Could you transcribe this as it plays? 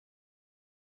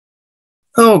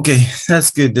Okay, that's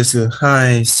good. That's good.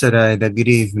 Hi, Sarada. Good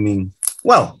evening.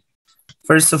 Well,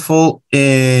 first of all,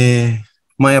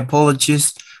 my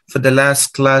apologies for the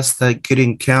last class that I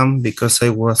couldn't come because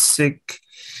I was sick.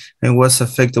 I was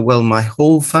affected. Well, my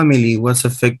whole family was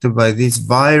affected by this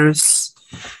virus,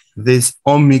 this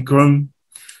Omicron.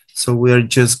 So we are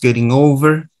just getting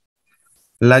over.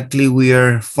 Luckily, we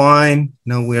are fine.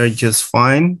 Now we are just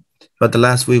fine. But the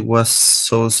last week was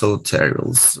so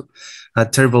terrible. A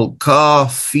terrible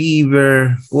cough,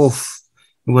 fever. Oof,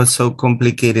 it was so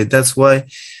complicated. That's why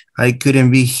I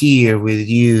couldn't be here with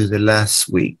you the last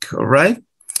week. All right.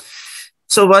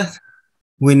 So, but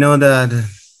we know that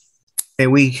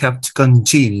we have to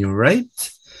continue, right?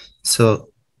 So,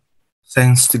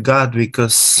 thanks to God,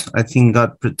 because I think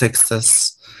God protects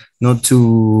us not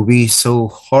to be so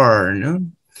hard. No?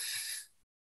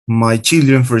 My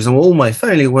children, for example, all my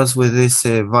family was with this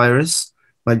virus.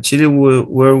 My children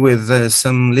were with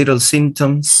some little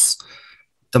symptoms.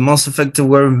 The most affected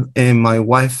were my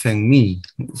wife and me.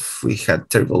 We had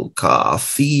terrible cough,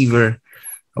 fever.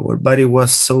 Our body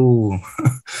was so,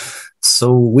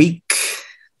 so weak.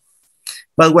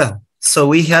 But well, so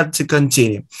we have to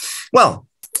continue. Well,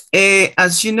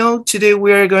 as you know, today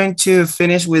we are going to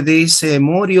finish with this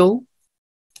module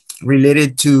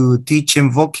related to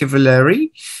teaching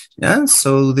vocabulary. Yeah,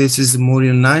 so this is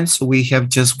module 9. So we have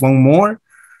just one more.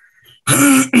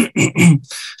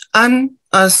 And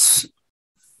as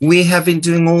we have been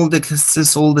doing all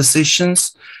the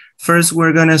sessions, first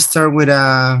we're going to start with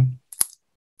a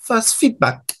fast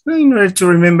feedback in order to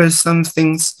remember some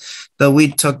things that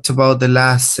we talked about the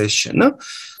last session. No?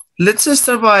 Let's just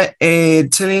start by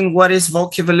telling what is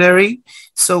vocabulary.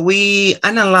 So we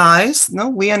analyze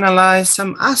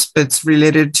some aspects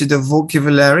related to the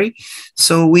vocabulary.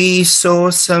 So we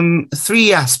saw some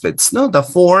 3 aspects, no? The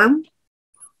form,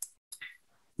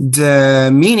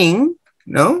 the meaning,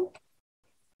 no?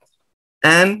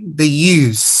 And the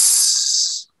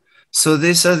use. So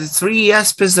these are the 3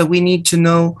 aspects that we need to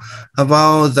know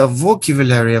about the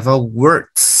vocabulary, about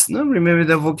words. No, remember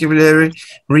the vocabulary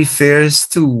refers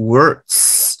to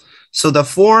words. So the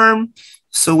form,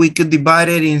 so we could divide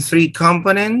it in 3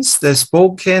 components: the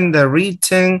spoken, the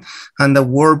written, and the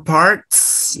word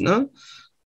parts. No,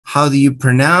 how do you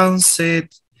pronounce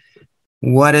it?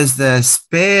 What is the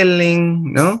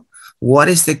spelling? No, what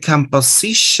is the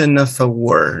composition of a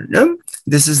word? No?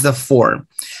 This is the form.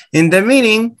 In the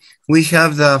meaning, we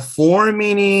have the form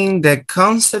meaning, the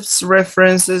concepts,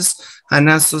 references, and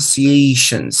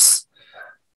associations.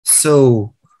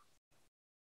 So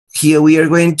here we are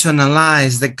going to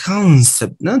analyze the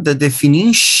concept, no? The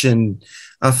definition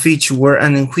of each word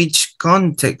and in which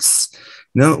context.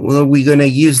 No, are we going to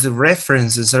use the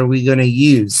references? Are we going to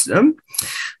use them?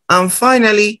 And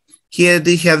finally, here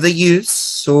they have the use.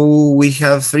 So we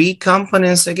have 3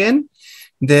 components again: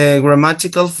 the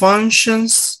grammatical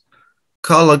functions,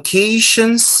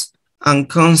 collocations, and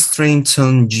constraints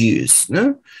on use.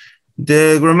 No?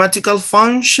 The grammatical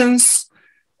functions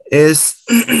is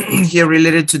here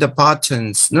related to the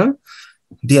patterns, no?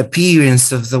 The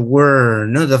appearance of the word,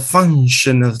 no? The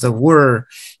function of the word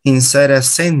inside a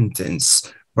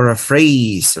sentence or a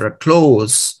phrase or a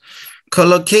clause.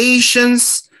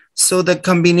 Collocations, so the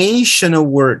combination of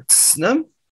words, no?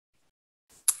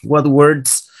 What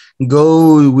words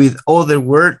go with other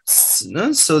words,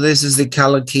 no? So this is the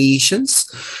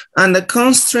collocations. And the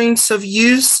constraints of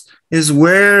use is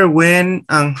where, when,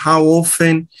 and how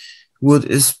often would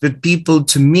expect people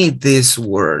to meet this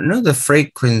word, no? The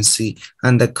frequency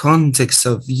and the context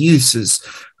of uses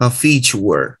of each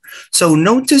word. So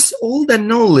notice all the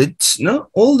knowledge, no?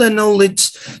 All the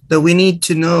knowledge that we need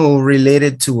to know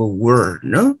related to a word,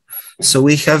 no? So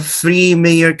we have 3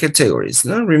 major categories,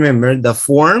 no? Remember, the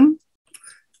form,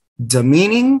 the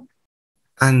meaning,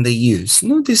 and the use.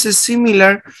 No, this is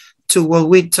similar to what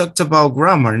we talked about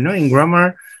grammar, no? In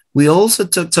grammar, we also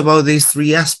talked about these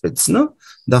 3 aspects, no?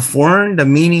 The form, the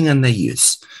meaning, and the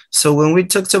use. So when we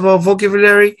talked about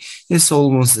vocabulary, it's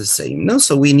almost the same, no?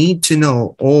 So we need to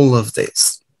know all of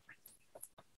this.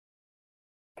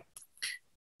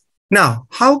 Now,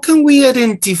 how can we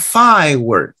identify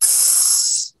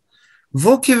words?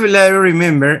 Vocabulary,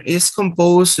 remember, is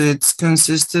composed, it's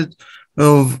consisted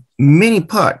of many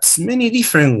parts, many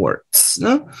different words,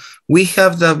 no? We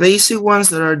have the basic ones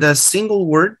that are the single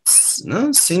words,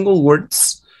 no? Single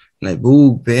words, like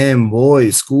book, pen,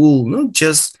 boy, school, not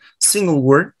just single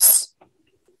words.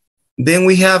 Then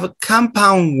we have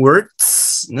compound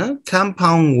words, no?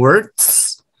 Compound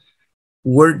words,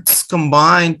 words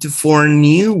combined to form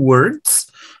new words.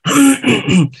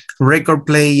 Record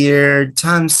player,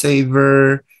 time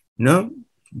saver, no?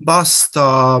 Bus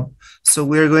stop, So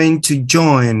we're going to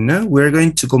join, no? We're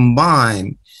going to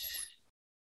combine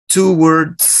two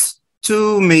words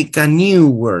to make a new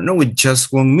word, no, with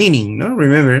just one meaning, no?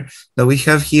 Remember that we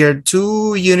have here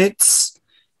two units,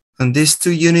 and these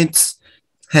two units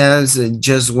has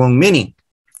just one meaning,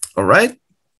 all right?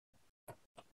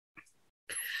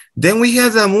 Then we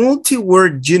have the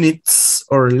multi-word units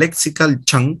or lexical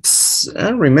chunks.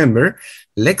 Remember,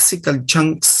 lexical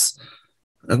chunks,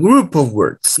 a group of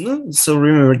words, no? So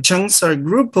remember, chunks are a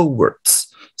group of words.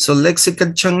 So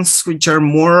lexical chunks which are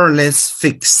more or less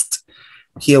fixed.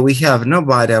 Here we have, no,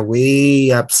 by the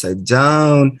way, upside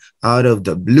down, out of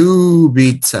the blue,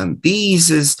 bits and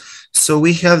pieces. So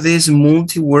we have these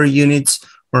multi-word units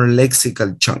or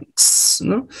lexical chunks.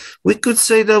 No? We could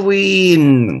say that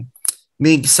we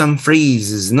make some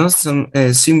phrases, no? Some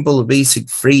simple basic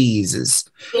phrases.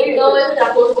 Oh,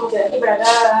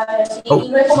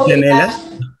 Janela?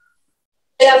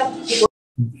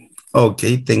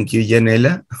 Okay, thank you,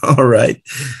 Janela. All right.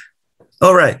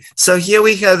 All right, so here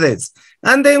we have this.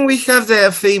 And then we have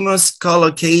the famous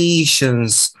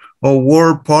collocations or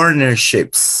word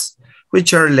partnerships,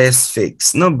 which are less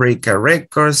fixed. No, break a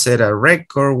record, set a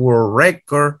record, word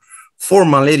record,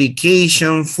 formal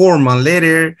education, formal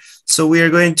letter. So we are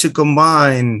going to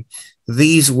combine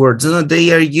these words. No,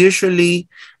 they are usually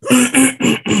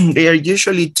they are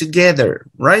usually together,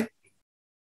 right?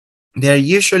 They are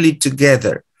usually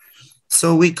together.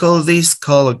 So we call these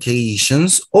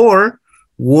collocations or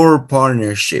word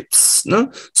partnerships,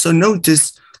 no? So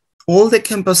notice all the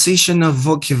composition of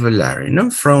vocabulary,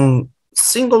 no? From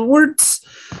single words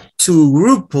to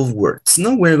group of words,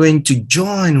 no? We're going to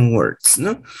join words,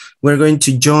 no? We're going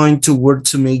to join two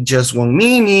words to make just one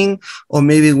meaning, or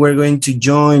maybe we're going to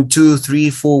join 2,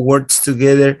 3, 4 words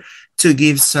together to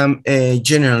give some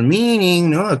general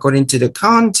meaning, no? According to the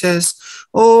context.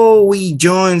 Oh, we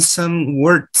join some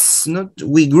words, no?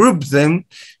 We group them,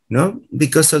 no,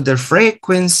 because of their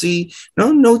frequency.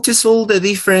 No, notice all the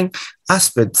different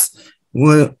aspects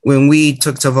when we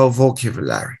talked about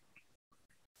vocabulary.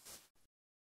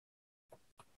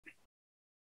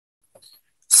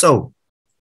 So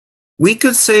we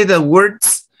could say that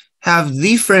words have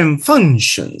different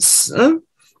functions.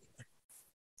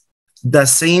 The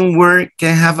same word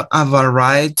can have a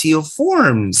variety of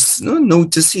forms. No?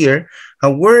 Notice here,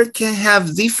 a word can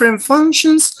have different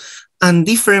functions and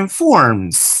different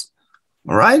forms.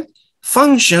 All right?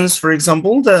 Functions, for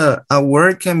example, a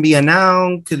word can be a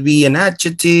noun, could be an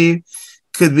adjective,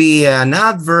 could be an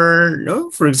adverb.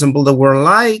 No? For example, the word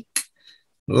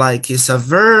like is a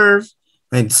verb,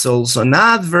 it's also an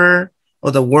adverb.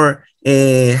 Or the word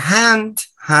hand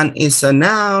is a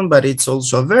noun, but it's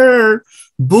also a verb.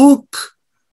 Book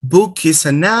is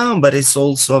a noun, but it's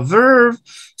also a verb.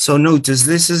 So notice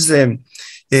this is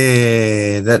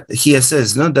that here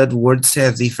says, no, that words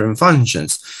have different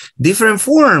functions, different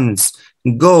forms.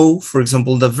 Go, for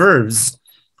example, the verbs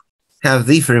have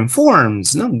different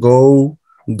forms. No, go,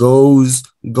 goes,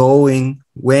 going,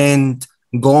 went,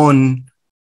 gone.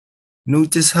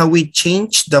 Notice how we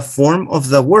change the form of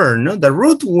the word. No, the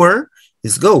root word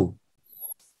is go,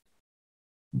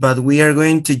 but we are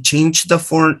going to change the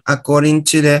form according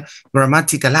to the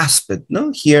grammatical aspect.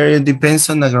 No, here it depends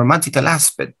on the grammatical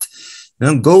aspect.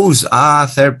 No, goes,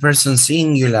 third person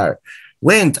singular.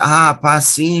 Went,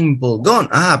 past simple. Gone,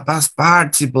 past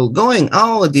participle. Going,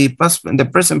 the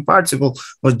present participle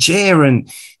or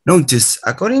gerund. Notice,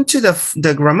 according to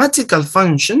the grammatical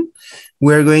function,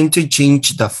 we're going to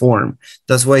change the form.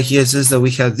 That's why here it says that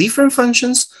we have different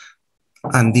functions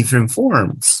and different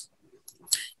forms.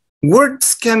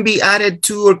 Words can be added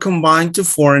to or combined to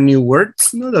form new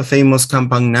words. You know, the famous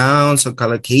compound nouns or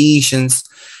collocations,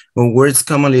 when words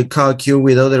commonly co-occur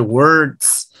with other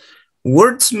words.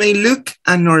 Words may look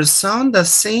and or sound the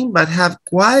same, but have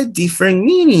quite different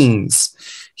meanings.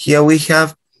 Here we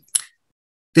have,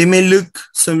 they may look,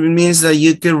 so it means that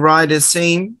you can write the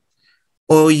same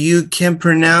or you can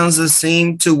pronounce the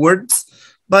same two words,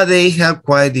 but they have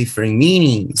quite different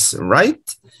meanings,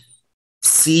 right?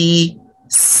 See,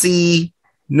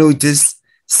 notice,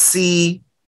 see,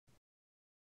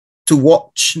 to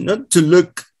watch, not to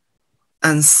look,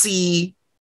 and see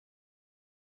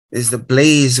is the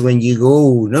place when you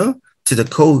go, no, to the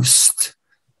coast.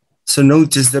 So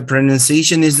notice the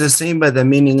pronunciation is the same, but the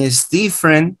meaning is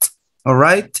different, all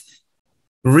right?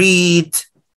 Read,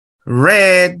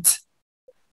 read,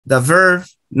 the verb,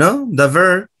 no, the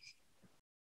verb.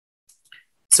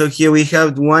 So here we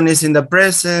have one is in the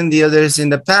present, the other is in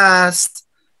the past,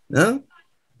 no?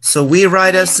 So we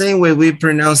write the same way, we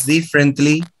pronounce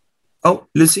differently. Oh,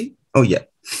 Lucy? Oh, yeah.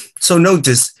 So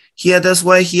notice here, that's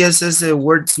why here says the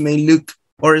words may look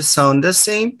or sound the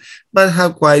same, but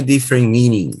have quite different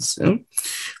meanings.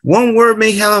 One word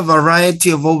may have a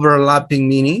variety of overlapping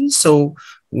meanings, so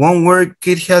one word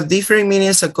could have different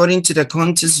meanings according to the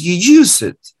context you use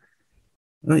it.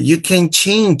 You can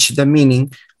change the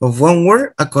meaning of one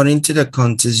word according to the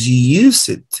context you use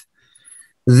it.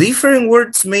 Different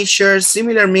words may share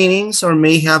similar meanings or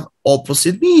may have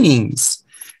opposite meanings.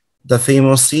 The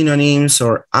famous synonyms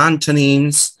or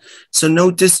antonyms. So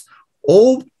notice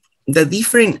all the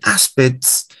different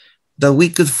aspects that we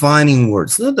could find in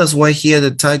words. No? That's why here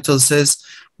the title says,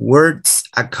 words,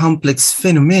 a complex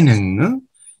phenomenon. No?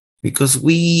 Because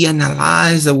we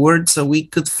analyze the words so we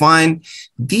could find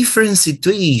different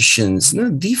situations,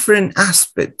 no? Different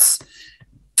aspects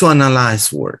to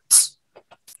analyze words.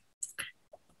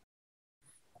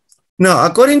 Now,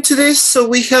 according to this, so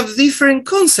we have different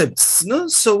concepts, no?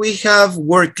 So we have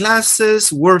word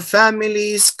classes, word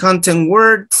families, content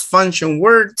words, function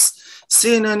words,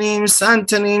 synonyms,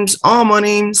 antonyms,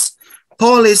 homonyms,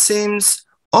 polysyms,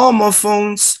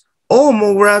 homophones,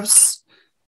 homographs,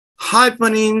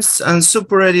 hyponyms, and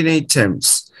superordinate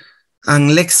terms,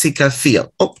 and lexical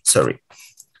field. Oh, sorry.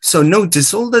 So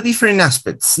notice all the different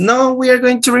aspects. Now we are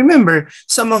going to remember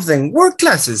some of them. Word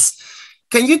classes.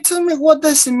 Can you tell me what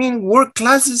does it mean, word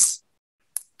classes?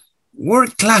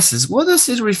 Word classes, what does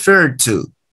it refer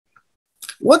to?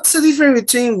 What's the difference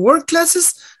between word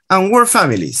classes and word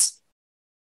families?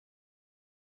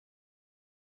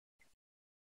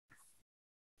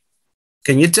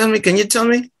 Can you tell me? Can you tell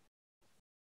me?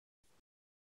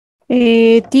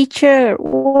 Teacher,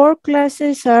 word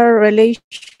classes are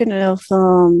relation of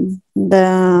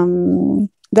the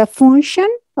function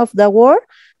of the word,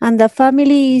 and the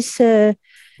family is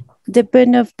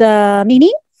depend of the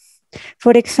meaning.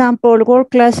 For example,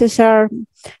 word classes are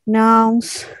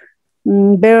nouns,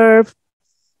 verb,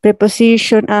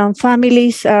 preposition, and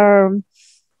families are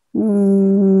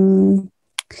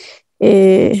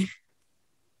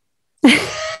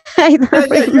I don't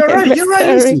remember. You're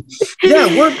right, Lucy.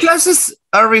 Yeah, word classes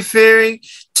are referring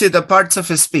to the parts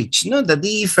of a speech, no, the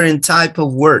different type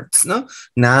of words, no,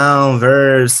 noun,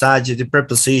 verb, adjective,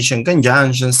 preposition,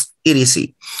 conjunctions, etc.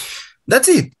 That's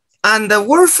it. And the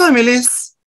word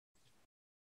families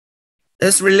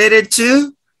is related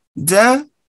to the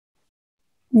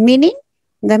meaning,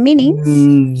 the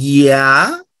meanings.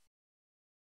 Yeah.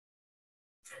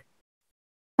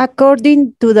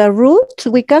 According to the root,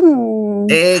 we can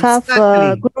have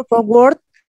a group of words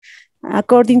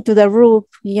according to the root.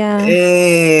 Yeah.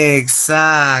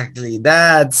 Exactly.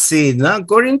 That's it. Now,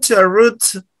 according to a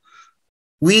root,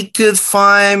 we could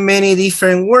find many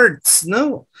different words.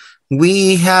 No,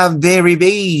 we have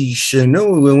derivation.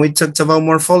 No, when we talked about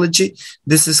morphology,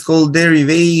 this is called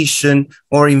derivation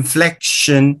or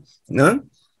inflection. No,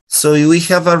 so we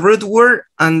have a root word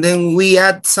and then we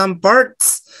add some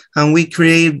parts and we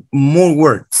create more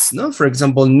words. No, for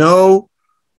example, know,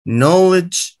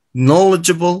 knowledge,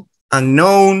 knowledgeable,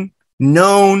 unknown,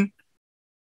 known.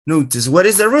 Notice what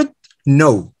is the root?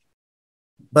 No.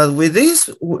 But with this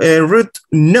root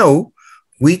no,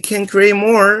 we can create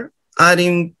more,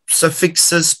 adding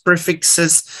suffixes,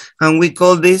 prefixes, and we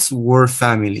call this word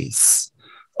families.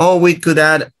 Or we could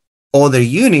add other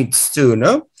units too,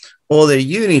 no? Other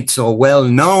units are well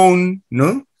known,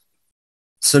 no?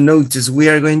 So notice we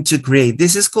are going to create,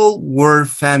 this is called word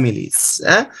families.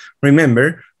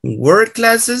 Remember, word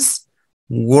classes,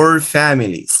 word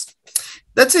families.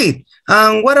 That's it.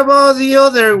 And what about the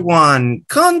other one?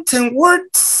 Content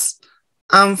words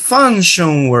and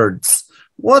function words.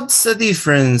 What's the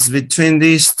difference between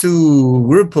these two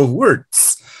group of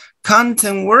words?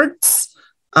 Content words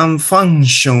and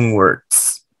function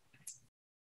words.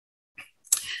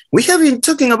 We have been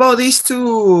talking about these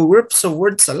two groups of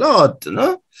words a lot,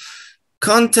 no?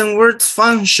 Content words,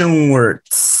 function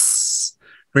words,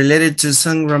 related to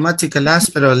some grammatical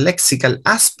aspect or lexical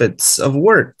aspects of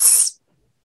words.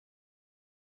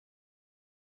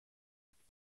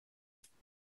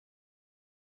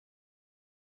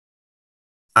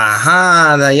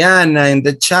 Aha, Diana in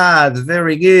the chat,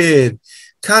 very good.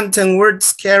 Content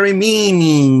words carry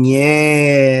meaning,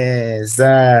 yes,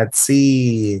 that's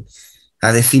it.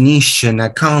 A definition,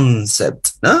 a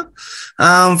concept, no?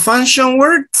 Function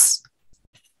words?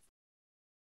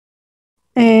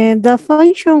 The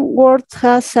function word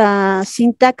has a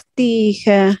syntactic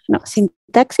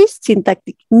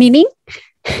meaning.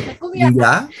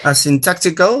 Yeah, a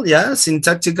syntactical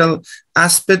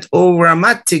aspect or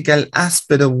grammatical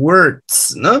aspect of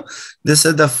words, no? These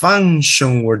are the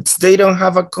function words. They don't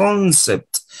have a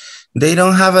concept. They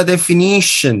don't have a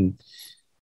definition.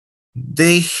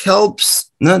 They help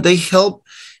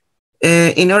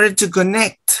in order to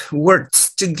connect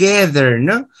words together,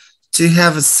 no? To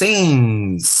have a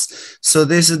sense. So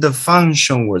this is the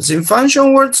function words. In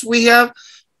function words, we have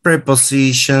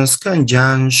prepositions,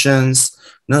 conjunctions,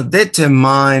 no,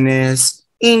 determinants,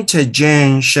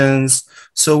 interjections.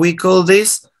 So we call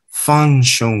this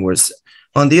function words.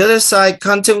 On the other side,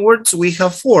 content words, we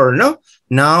have four, no?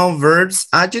 Noun, verbs,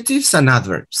 adjectives, and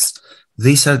adverbs.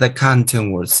 These are the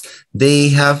content words. They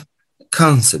have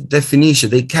concept, definition,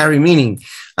 they carry meaning,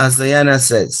 as Diana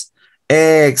says.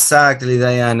 Exactly,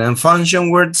 Diana. And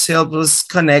function words help us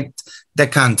connect the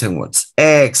content words.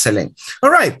 Excellent. All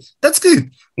right, that's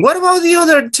good. What about the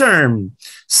other term?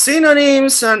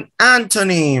 Synonyms and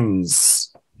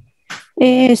antonyms.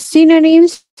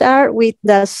 Synonyms are with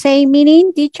the same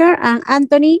meaning, teacher, and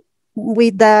antony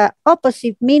with the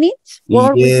opposite meanings,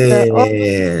 or with the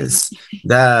Yes,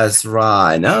 that's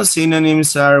right. Now,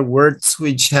 synonyms are words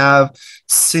which have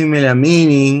similar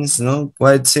meanings, no,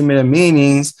 quite similar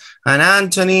meanings, and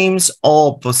antonyms,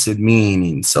 opposite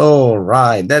meanings. All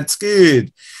right, that's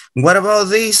good. What about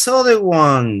these other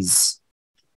ones?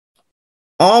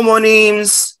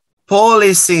 Homonyms,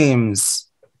 polysems.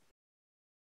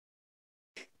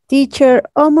 Teacher,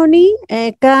 homony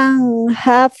can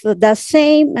have the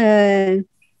same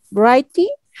writing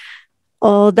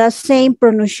or the same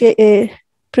pronunciation.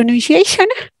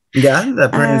 Yeah, the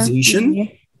pronunciation.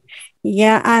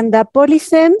 Yeah, and the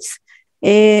polysems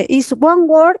is one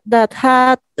word that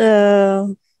had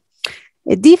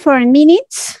different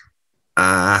meanings.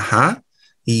 Uh-huh.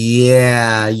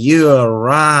 Yeah, you're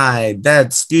right.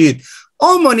 That's good.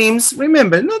 Homonyms,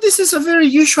 remember, no, this is a very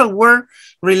usual word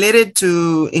related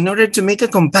to, in order to make a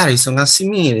comparison, a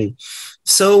simile.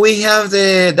 So we have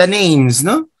the names,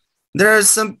 no? There are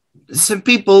some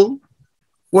people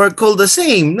who are called the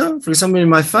same, no? For example, in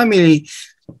my family,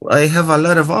 I have a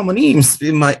lot of homonyms.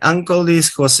 My uncle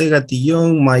is Jose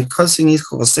Gatillon. My cousin is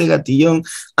Jose Gatillon.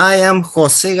 I am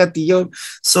Jose Gatillon.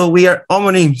 So we are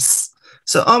homonyms.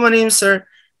 So homonyms are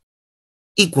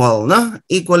equal, no?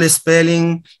 Equal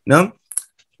spelling, no?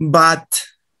 But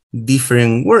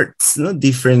different words, no?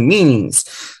 Different meanings.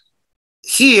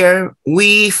 Here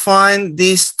we find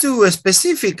these two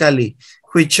specifically,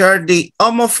 which are the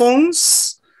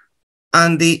homophones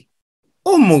and the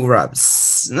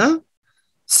homographs, no?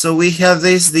 So we have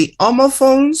the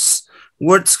homophones,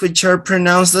 words which are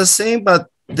pronounced the same, but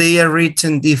they are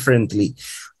written differently.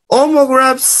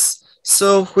 Homographs,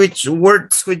 so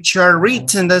words which are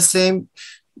written the same,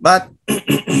 but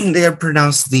they are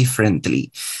pronounced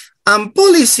differently. And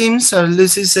polysems, as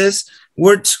Lucy says,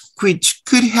 words which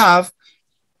could have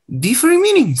different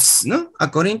meanings, no?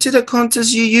 According to the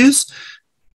context you use,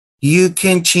 you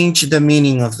can change the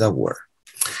meaning of the word.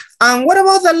 And what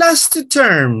about the last two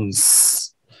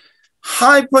terms?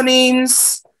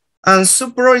 Hyponyms and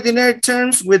superordinary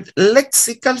terms with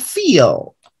lexical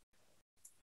feel.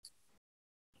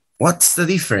 What's the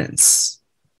difference?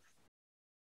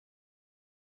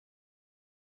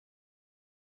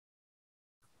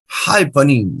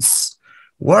 Hyponyms.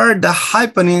 What are the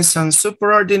hyponyms and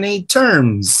superordinate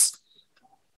terms?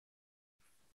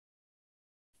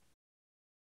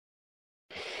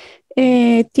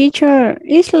 Teacher,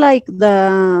 it's like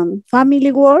the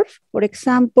family word. For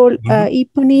example,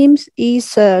 eponyms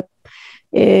is no,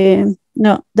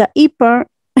 the hyper.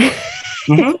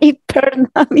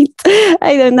 Hypernamid.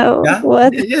 I don't know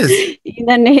what in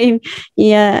the name.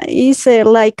 Yeah, it's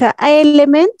like an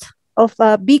element of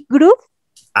a big group.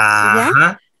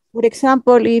 Yeah. For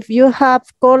example, if you have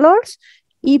colors,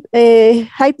 if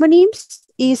hyponyms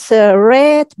is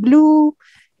red, blue,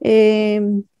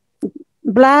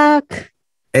 black,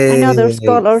 and other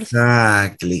colors.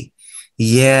 Exactly.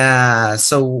 Yeah.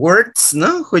 So words,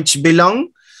 no, which belong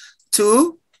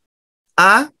to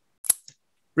a.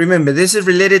 Remember, this is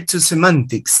related to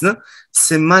semantics, no?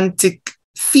 Semantic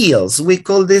fields. We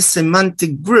call this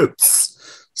semantic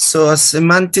groups. So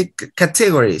semantic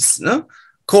categories, no?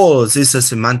 Calls is a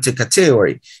semantic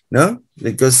category, no?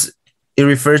 Because it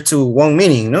refers to one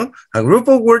meaning, no? A group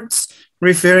of words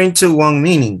referring to one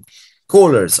meaning.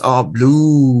 Colors are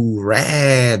blue,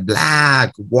 red,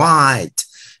 black, white.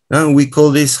 No? We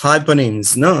call these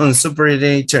hyponyms, no? And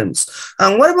superordinate terms.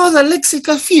 And what about the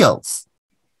lexical fields?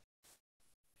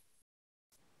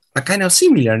 A kind of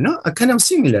similar, no? A kind of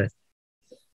similar.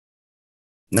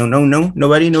 No,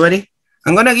 nobody.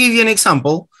 I'm gonna give you an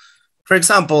example. For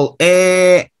example,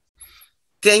 can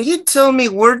you tell me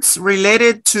words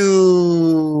related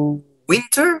to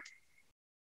winter?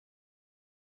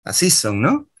 A season,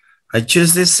 no? I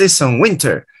choose this season,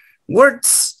 winter.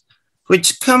 Words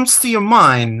which comes to your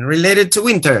mind related to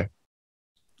winter.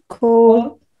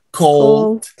 Cold.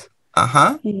 Cold.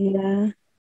 Uh-huh. Yeah.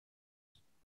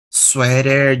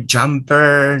 Sweater,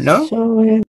 jumper, no?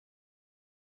 So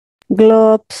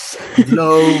gloves.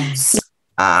 Gloves.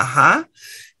 Uh-huh.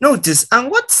 Notice, and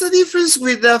what's the difference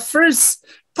with the first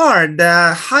part,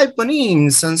 the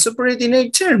hyponyms and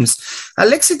superordinate terms? A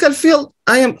lexical field,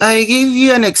 I gave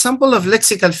you an example of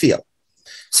lexical field.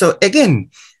 So again,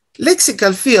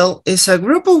 lexical field is a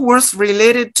group of words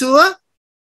related to a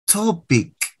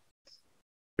topic.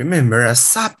 Remember, a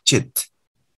subject.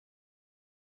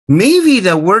 Maybe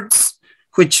the words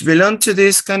which belong to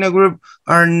this kind of group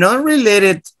are not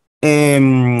related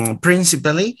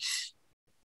principally,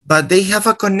 but they have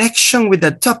a connection with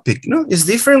the topic. No, it's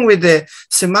different with the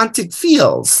semantic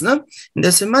fields. No, in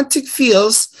the semantic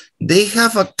fields, they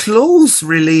have a close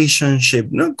relationship.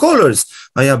 No, colors.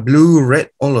 I have blue, red,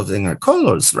 all of them are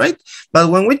colors, right? But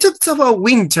when we talk about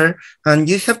winter, and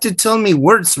you have to tell me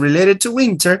words related to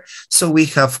winter, so we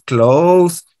have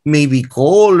clothes, maybe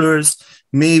colors,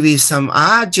 maybe some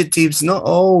adjectives. No,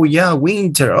 oh yeah,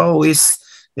 winter. Oh, it's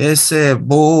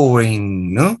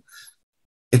boring. No,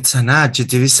 it's an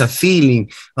adjective, it's a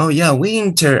feeling. Oh yeah,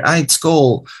 winter, it's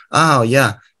cold. Oh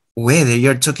yeah, weather,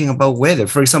 you're talking about weather.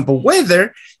 For example,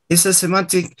 weather is a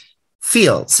semantic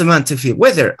field,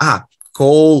 Weather,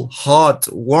 cold, hot,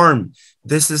 warm.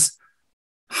 This is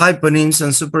hyponyms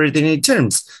and superordinate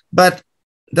terms. But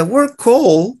the word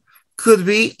cold could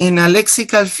be in a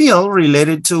lexical field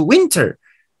related to winter.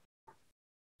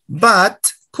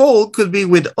 But cold could be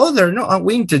with other, no,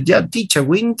 winter, yeah, teacher,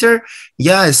 winter,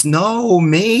 yeah, snow,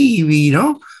 maybe,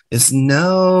 no,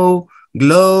 snow,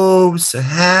 gloves, a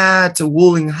hat, a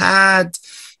woolen hat.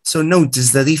 So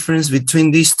notice the difference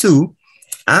between these two,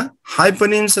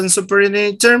 hyponyms and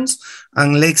superordinate terms,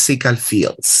 and lexical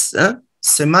fields.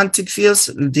 Semantic fields,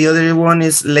 the other one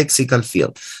is lexical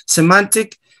field.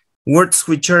 Semantic, words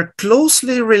which are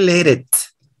closely related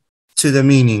to the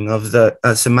meaning of the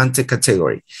semantic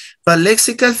category. But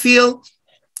lexical field,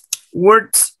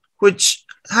 words which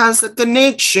has a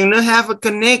connection, have a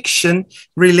connection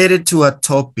related to a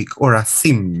topic or a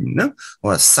theme, no?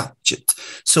 Or a subject.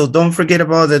 So don't forget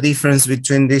about the difference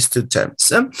between these two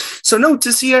terms. So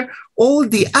notice here all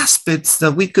the aspects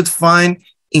that we could find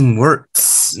in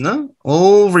words, no?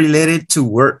 All related to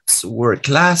words, word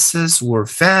classes, word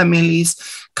families,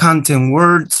 content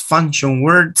words, function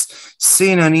words,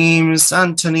 synonyms,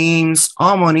 antonyms,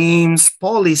 homonyms,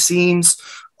 polysemes,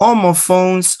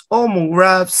 homophones,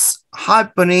 homographs,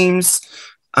 hyponyms,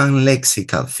 and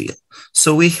lexical field.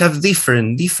 So we have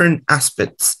different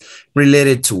aspects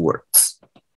related to words.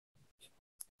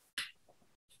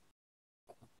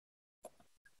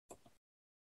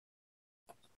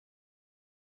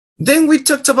 Then we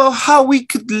talked about how we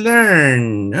could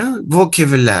learn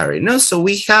vocabulary. No? So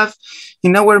we have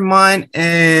in our mind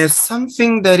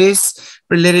something that is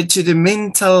related to the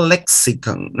mental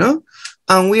lexicon. No?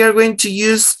 And we are going to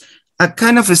use a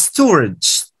kind of a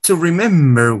storage to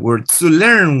remember words, to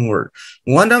learn words.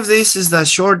 One of these is the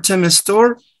short-term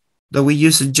store that we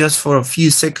use it just for a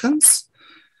few seconds.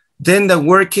 Then the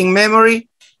working memory.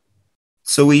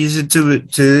 So we use it to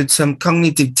do some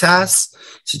cognitive tasks,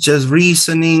 such as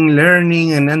reasoning,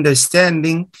 learning, and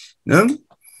understanding. No?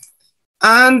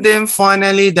 And then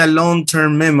finally, the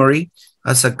long-term memory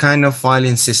as a kind of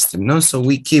filing system. No? So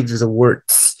we keep the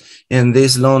words in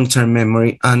this long-term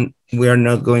memory, and we are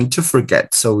not going to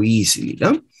forget so easily.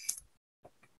 No?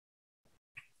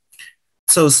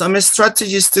 So some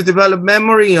strategies to develop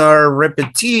memory are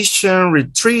repetition,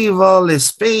 retrieval,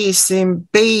 spacing,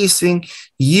 pacing,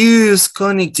 use,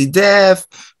 cognitive depth,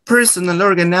 personal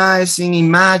organizing,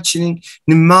 imagining,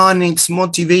 mnemonics,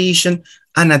 motivation,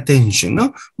 and attention.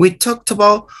 No? We talked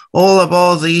about all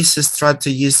about these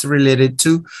strategies related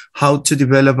to how to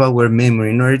develop our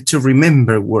memory in order to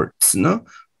remember words, no,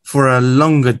 for a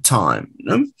longer time.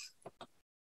 No?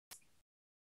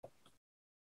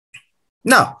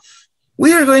 Now,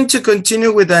 we are going to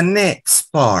continue with the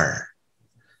next part.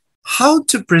 How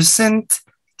to present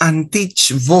and teach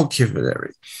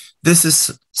vocabulary. This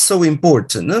is so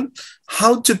important. No?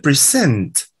 How to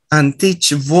present and teach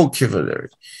vocabulary.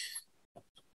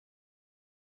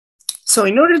 So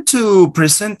in order to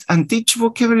present and teach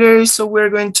vocabulary, so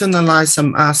we're going to analyze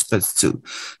some aspects too.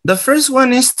 The first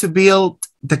one is to build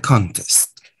the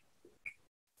context.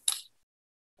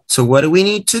 So what do we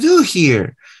need to do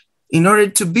here? In order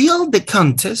to build the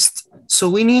context, so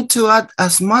we need to add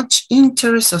as much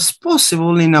interest as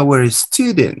possible in our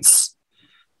students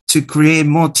to create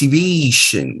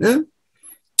motivation,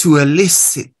 to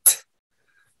elicit.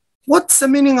 What's the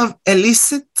meaning of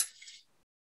elicit?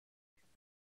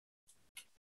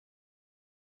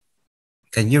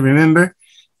 Can you remember?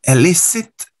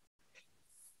 Elicit.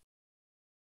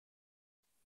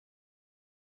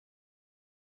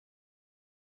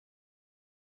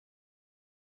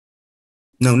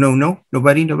 No, no, no.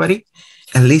 Nobody, nobody.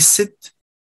 Elicit.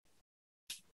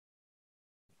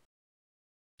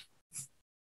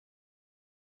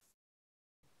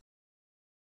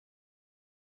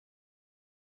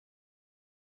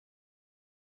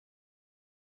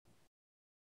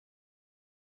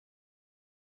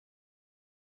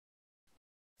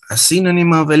 A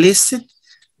synonym of elicit.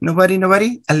 Nobody,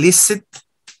 nobody. Elicit.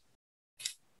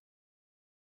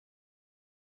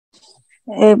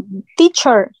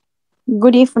 Teacher,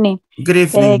 good evening. Good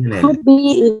evening, Helena.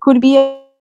 Could be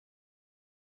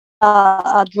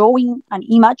a drawing, an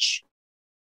image.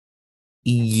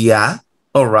 Yeah.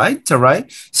 All right. All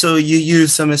right. So you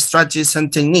use some strategies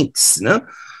and techniques, no,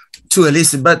 to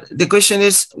elicit. But the question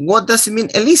is, what does it mean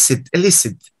elicit?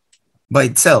 Elicit by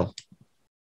itself.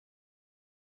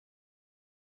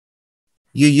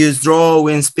 You use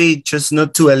drawings, pictures,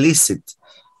 not to elicit.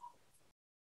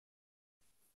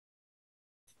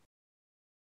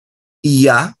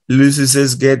 Yeah, Lucy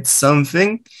says get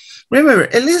something. Remember,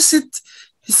 elicit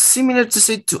is similar to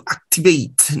say to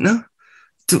activate, no?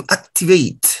 To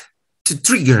activate, to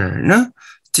trigger, no?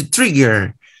 To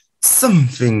trigger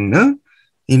something, no?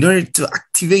 In order to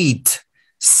activate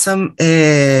some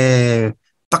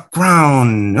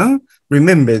background, no?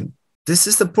 Remember, this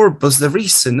is the purpose, the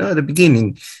reason, no? At the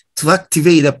beginning, to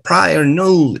activate a prior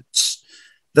knowledge.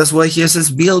 That's why he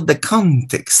says build the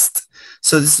context.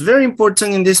 So it's very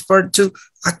important in this part to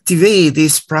activate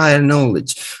this prior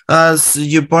knowledge. As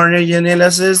your partner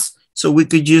Yanela says, so we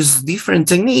could use different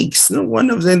techniques. No?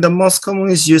 One of them, the most common,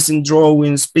 is using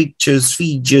drawings, pictures,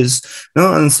 figures,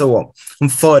 no? And so on,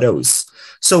 and photos.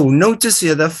 So notice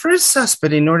here, the first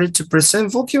aspect in order to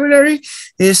present vocabulary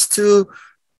is to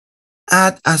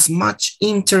add as much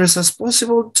interest as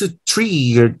possible to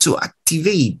trigger, to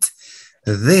activate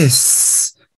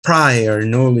this prior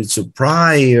knowledge, or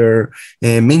prior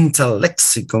mental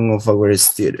lexicon of our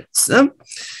students.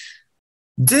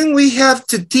 Then we have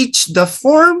to teach the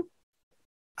form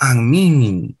and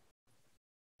meaning.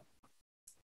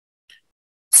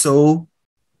 So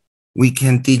we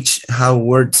can teach how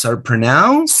words are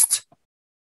pronounced,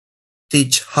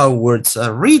 teach how words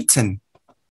are written,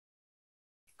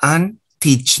 and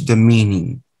teach the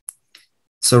meaning.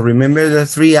 So remember the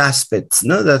three aspects,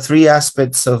 no? The three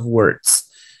aspects of words: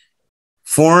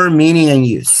 form, meaning, and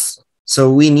use.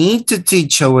 So we need to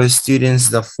teach our students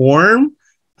the form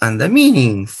and the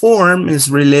meaning. Form is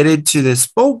related to the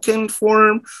spoken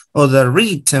form or the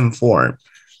written form,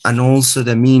 and also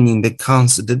the meaning, the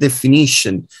concept, the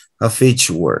definition of each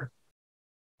word.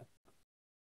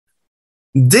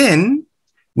 Then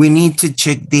we need to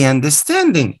check the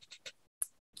understanding.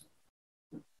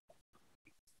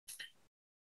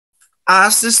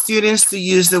 Ask the students to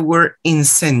use the word in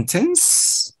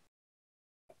sentence.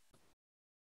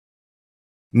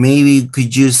 Maybe you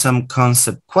could use some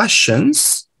concept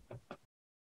questions.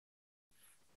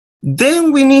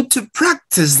 Then we need to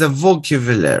practice the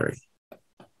vocabulary.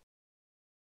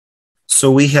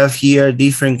 So we have here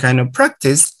different kind of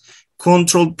practice: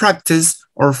 controlled practice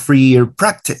or freer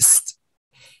practice.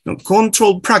 Now,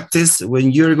 controlled practice,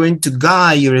 when you're going to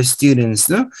guide your students,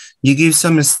 no? You give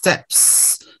some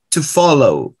steps to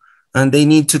follow and they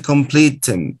need to complete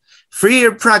them.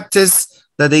 Freer practice,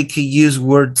 that they can use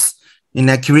words in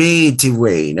a creative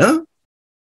way, no?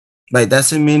 But it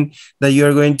doesn't mean that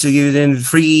you're going to give them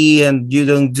free and you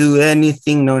don't do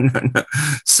anything. No, no, no.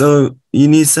 So you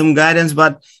need some guidance,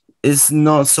 but it's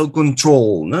not so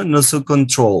controlled, no? Not so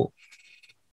controlled.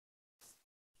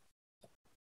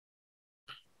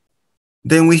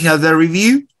 Then we have the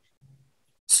review.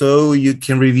 So you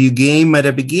can review game at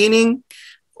the beginning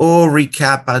or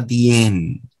recap at the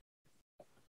end.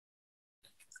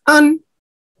 And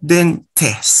then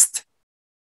test.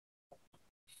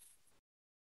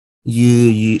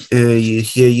 Here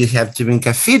you have to make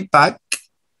a feedback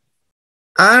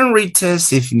and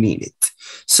retest if needed.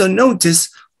 So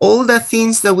notice all the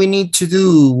things that we need to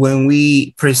do when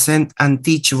we present and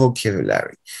teach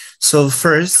vocabulary. So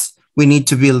first, we need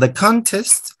to build a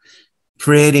context,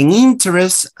 creating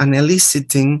interest and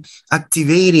eliciting,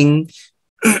 activating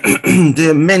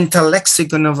the mental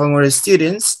lexicon of our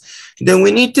students. Then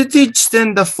we need to teach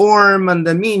them the form and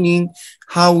the meaning,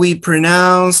 how we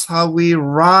pronounce, how we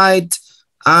write,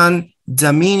 and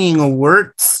the meaning of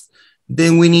words.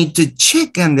 Then we need to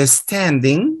check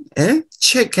understanding,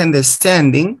 check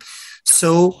understanding.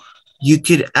 So you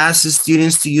could ask the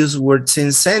students to use words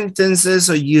in sentences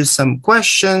or use some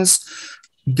questions.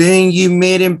 Then you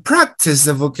made them practice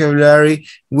the vocabulary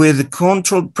with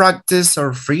controlled practice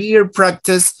or freer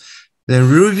practice. Then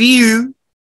review.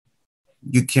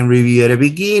 You can review at the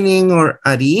beginning or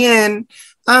at the end.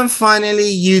 And finally,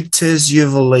 you test, you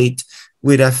evaluate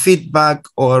with a feedback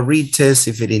or a retest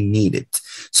if it is needed.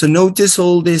 So notice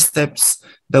all these steps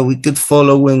that we could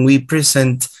follow when we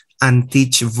present and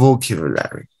teach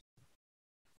vocabulary.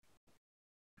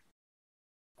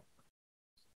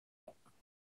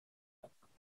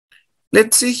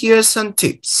 Let's see here some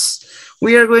tips.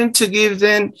 We are going to give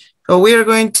them, or we are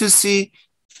going to see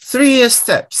 3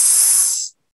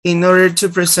 steps in order to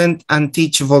present and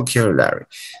teach vocabulary.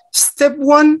 Step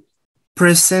 1,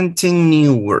 presenting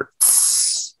new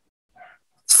words.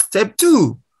 Step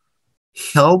 2,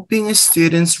 helping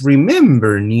students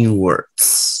remember new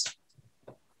words.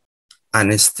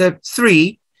 And step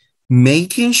 3,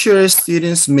 making sure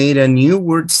students made a new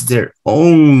words their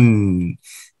own.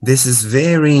 This is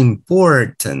very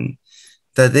important,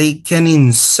 that they can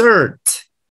insert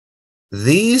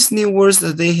these new words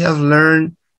that they have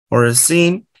learned or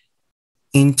seen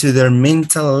into their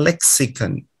mental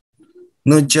lexicon.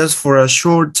 Not just for a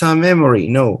short-term memory,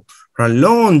 no, for a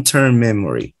long-term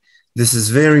memory. This is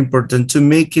very important to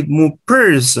make it more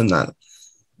personal.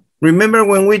 Remember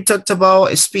when we talked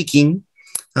about speaking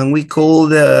and we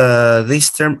called this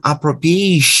term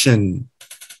appropriation.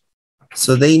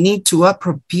 So they need to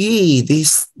appropriate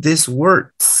these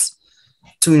words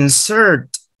to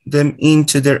insert them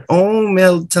into their own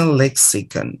mental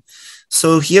lexicon.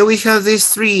 So here we have these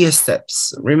 3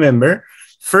 steps. Remember,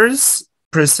 first,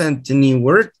 present the new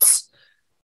words.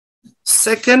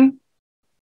 Second,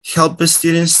 help the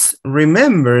students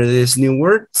remember these new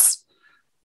words.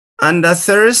 And the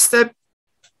third step,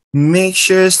 make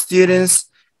sure students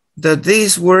that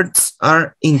these words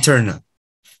are internal.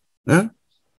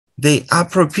 They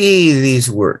appropriate these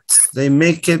words. They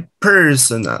make it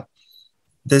personal.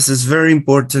 This is very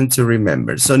important to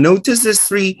remember. So notice these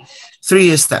three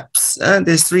steps.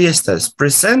 These 3 steps: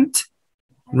 present,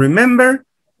 remember,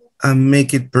 and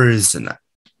make it personal.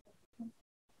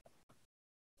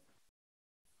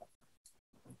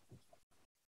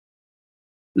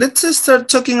 Let's start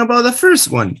talking about the first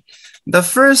one. The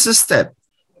first step,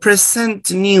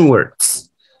 present new words.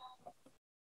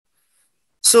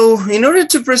 So in order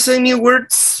to present new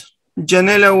words,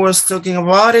 Janela was talking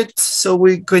about it, so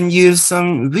we can use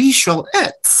some visual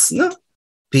aids, no?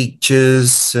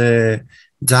 Pictures,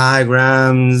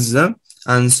 diagrams,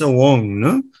 and so on,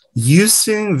 no?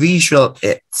 Using visual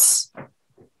aids.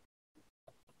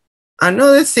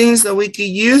 Another things that we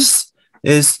could use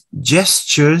is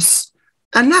gestures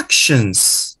and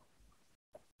actions.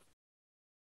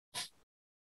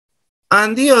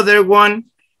 And the other one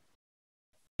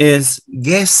is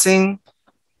guessing,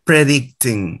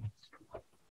 predicting,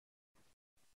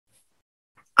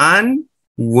 and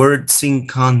words in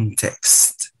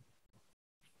context.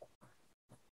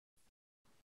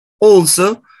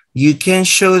 Also, you can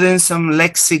show them some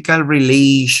lexical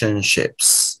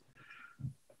relationships.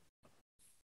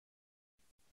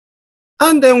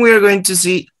 And then we are going to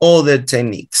see all the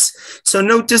techniques. So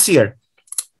notice here,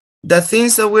 the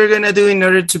things that we're going to do in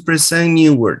order to present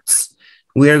new words.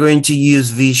 We are going to use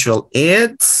visual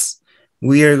aids.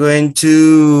 We are going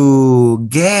to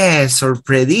guess or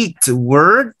predict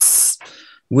words.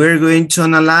 We're going to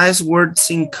analyze words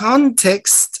in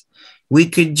context. We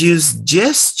could use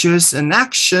gestures and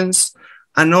actions,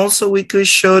 and also we could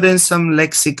show them some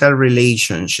lexical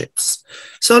relationships.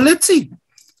 So let's see.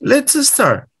 Let's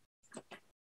start.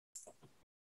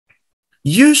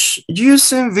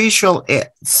 Using visual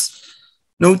aids.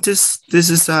 Notice this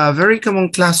is a very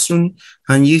common classroom,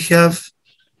 and you have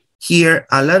here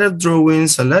a lot of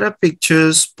drawings, a lot of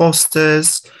pictures,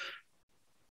 posters,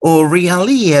 or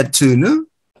realia too, no?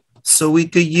 So we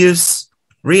could use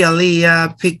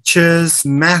realia, pictures,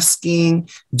 masking,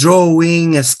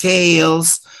 drawing,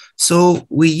 scales. So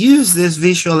we use these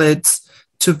visual aids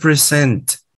to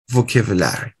present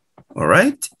vocabulary, all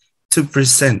right? To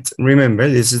present. Remember,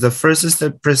 this is the first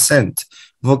step, present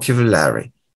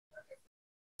vocabulary.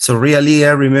 So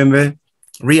realia, remember,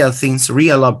 real things,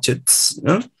 real objects,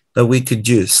 no? That we could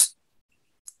use.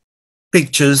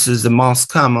 Pictures is the most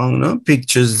common, no?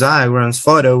 Pictures, diagrams,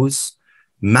 photos,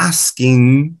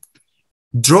 masking,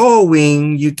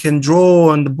 drawing, you can draw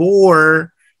on the board,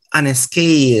 and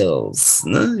scales,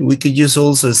 no? We could use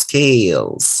also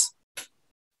scales.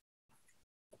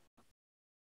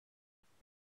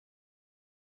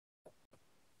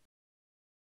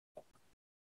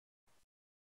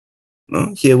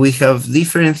 No? Here we have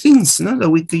different things, no? That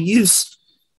we could use.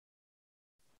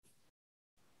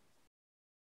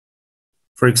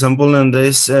 For example, on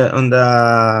this, on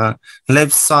the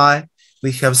left side,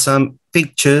 we have some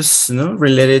pictures, no,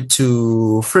 related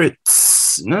to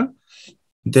fruits, no?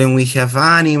 Then we have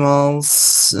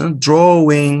animals, no,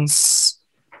 drawings,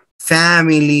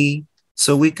 family,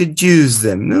 So we could use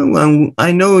them. No, and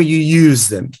I know you use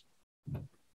them.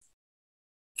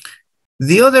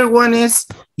 The other one is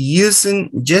using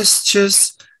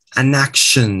gestures and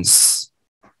actions.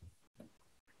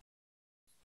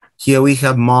 Here we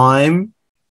have mime,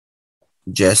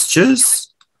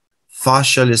 gestures,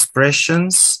 facial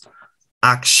expressions,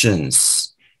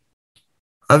 actions.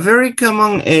 A very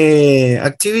common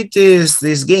activity is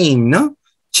this game, no?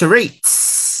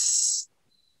 Charades.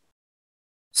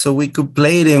 So we could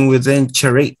play them within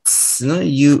charades. No?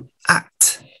 You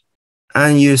act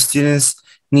and your students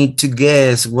need to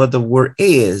guess what the word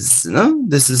is. No?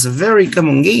 This is a very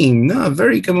common game, no? A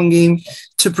very common game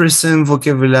to present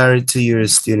vocabulary to your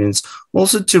students.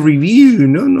 Also to review,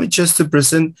 no? Not just to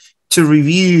present, to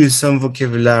review some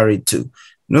vocabulary too.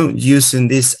 No, using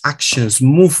these actions,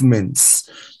 movements.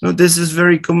 No, this is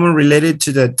very common related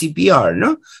to the TPR,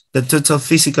 no? The total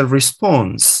physical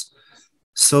response.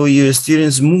 So your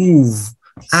students move,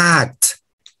 act,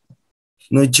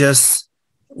 not just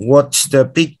watch the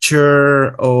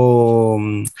picture or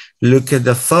look at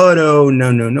the photo.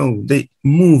 No, no, no. They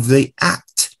move, they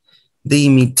act, they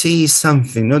imitate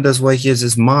something. No, that's why here's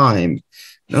this mime.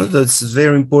 No, that's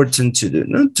very important to do,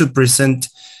 no, to present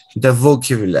the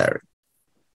vocabulary.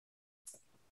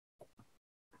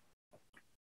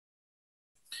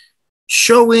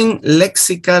 Showing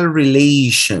lexical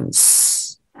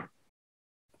relations.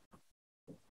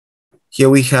 Here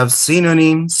we have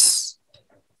synonyms,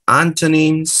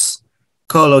 antonyms,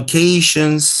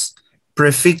 collocations,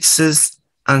 prefixes,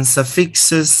 and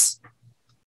suffixes.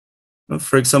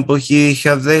 For example, here you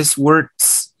have these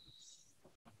words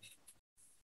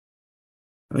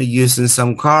using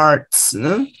some cards,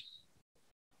 no?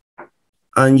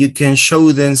 And you can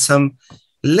show them some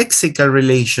lexical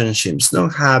relationships, no?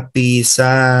 Happy,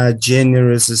 sad,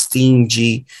 generous,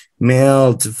 stingy,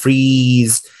 melt,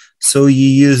 freeze. So you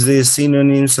use the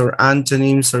synonyms or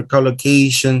antonyms or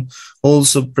collocation,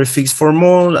 also prefix for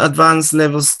more advanced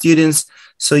level students.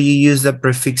 So you use the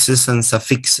prefixes and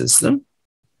suffixes, no?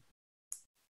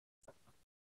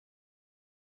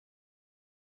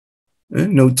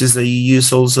 Notice that you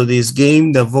use also this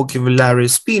game, the vocabulary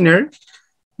spinner,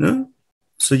 no?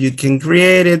 So you can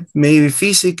create it maybe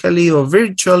physically or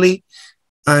virtually,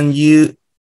 and you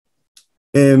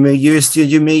may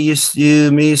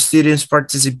students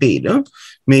participate, no?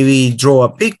 Maybe draw a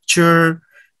picture,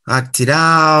 act it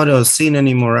out, or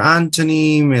synonym or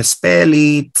antonym, spell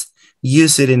it,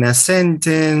 use it in a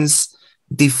sentence,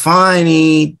 define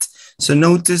it. So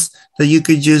notice that you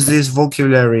could use this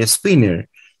vocabulary spinner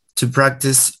to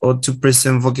practice or to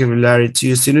present vocabulary to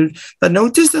your students. But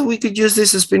notice that we could use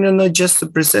this spinner not just to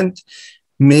present,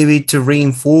 maybe to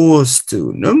reinforce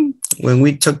too, no? When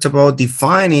we talked about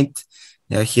define it,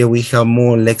 here we have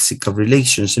more lexical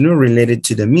relations, you know, related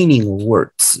to the meaning of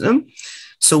words. No?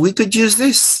 So we could use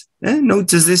this,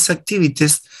 notice these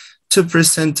activities to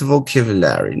present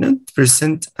vocabulary, no?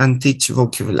 Present and teach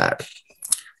vocabulary.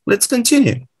 Let's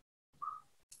continue.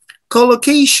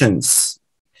 Collocations.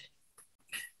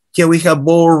 Here we have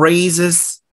board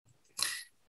raises.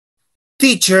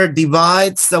 Teacher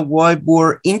divides the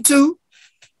whiteboard into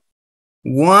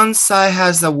one side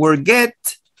has the word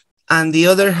get and the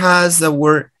other has the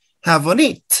word have on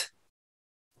it.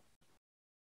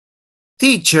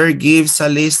 Teacher gives a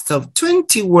list of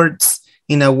 20 words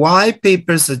in a white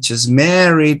paper such as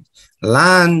married,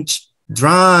 lunch,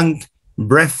 drunk,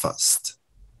 breakfast.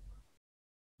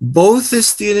 Both the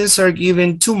students are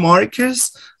given 2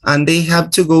 markers and they have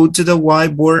to go to the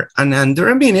whiteboard and under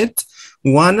a minute,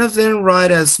 one of them write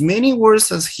as many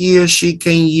words as he or she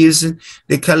can use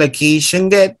the collocation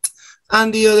get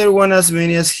and the other one as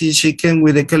many as she can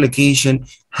with the collocation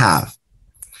have.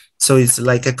 So it's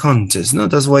like a contest, no?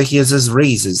 That's why he says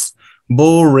raises,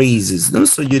 board raises, no?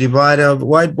 So you divide a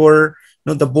whiteboard,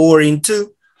 not the board in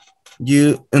 2.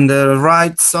 You on the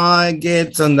right side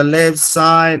get, on the left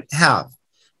side have.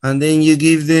 And then you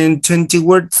give them 20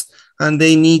 words and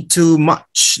they need to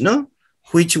match, no?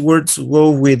 Which words go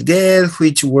with get,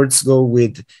 which words go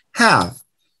with have.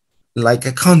 Like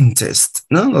a contest,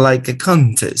 no? Like a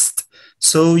contest.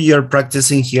 So you're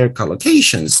practicing here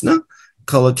collocations, no?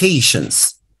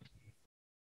 Collocations.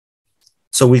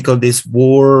 So we call this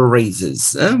board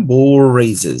raises, board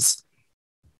raises.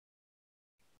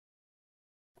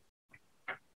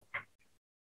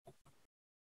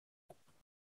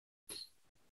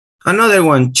 Another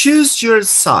one, choose your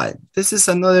side. This is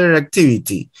another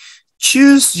activity.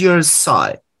 Choose your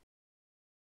side.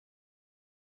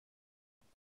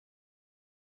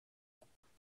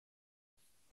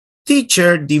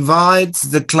 Teacher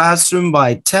divides the classroom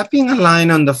by tapping a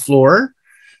line on the floor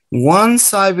One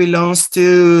side belongs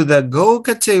to the go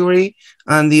category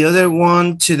and the other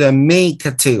one to the make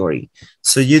category.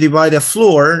 So you divide the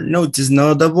floor, notice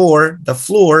not the board, the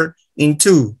floor in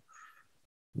two.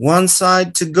 One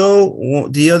side to go,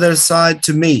 the other side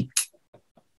to make.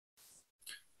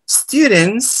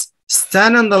 Students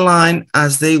stand on the line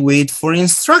as they wait for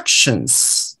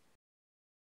instructions.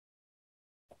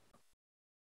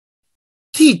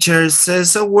 Teacher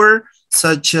says a word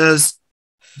such as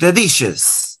the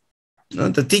dishes. No,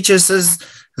 the teacher says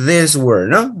this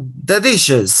word, no? The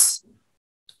dishes.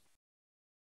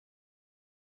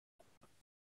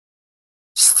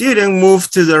 Student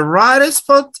move to the right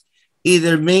spot,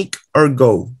 either make or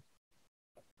go.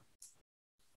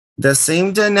 The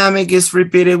same dynamic is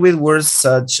repeated with words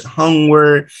such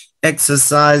homework,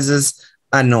 exercises,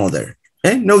 another.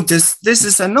 Okay? Notice this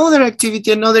is another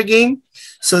activity, another game.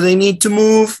 So they need to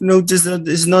move. Notice that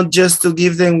it's not just to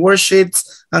give them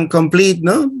worksheets and complete,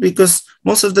 no? Because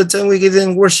most of the time we give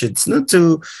them worksheets, no?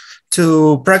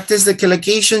 To practice the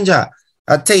collocation, yeah.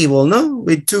 A table, no?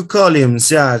 With 2 columns,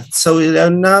 yeah. So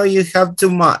now you have to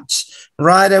match.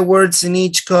 Write the words in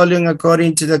each column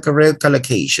according to the correct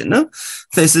collocation, no?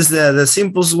 This is the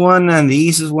simplest one and the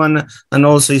easiest one, and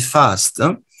also is fast,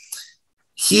 no?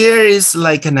 Here is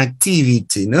like an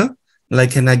activity, no?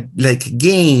 Like a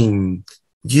game,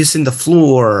 using the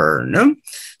floor, no?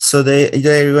 So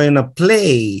they're going to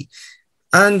play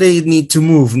and they need to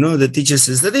move, no? The teacher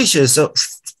says the dishes, so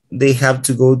they have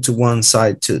to go to one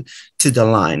side to the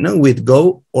line, no? With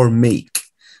go or make.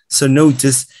 So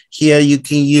notice here you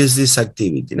can use this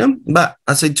activity, no? But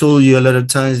as I told you, a lot of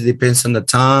times it depends on the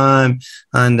time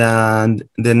and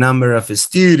the number of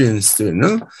students too,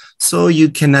 no? So you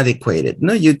cannot equate it,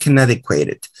 no? You cannot equate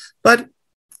it. But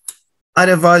I'd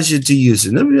advise you to use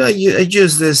it. I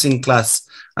use this in class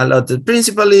a lot,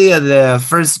 principally at the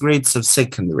first grades of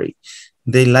secondary.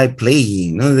 They like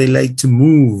playing, no? They like to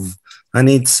move, and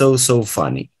it's so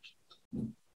funny.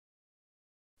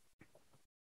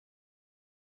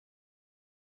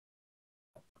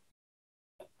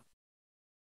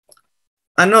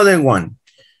 Another one,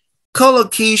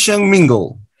 collocation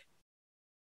mingle.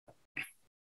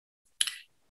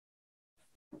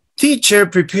 Teacher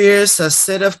prepares a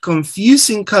set of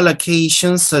confusing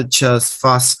collocations such as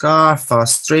fast car,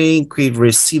 fast train, quick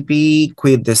recipe,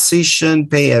 quick decision,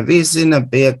 pay a visit,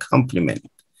 and pay a compliment.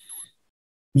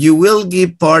 You will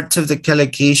give parts of the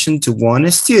collocation to one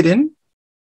student.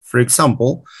 For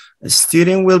example, a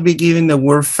student will be given the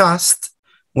word fast,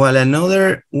 while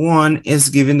another one is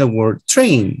given the word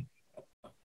train.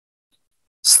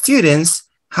 Students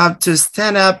have to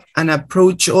stand up and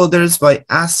approach others by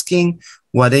asking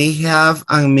what they have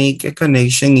and make a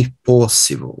connection if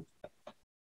possible.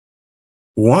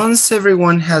 Once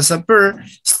everyone has a pair,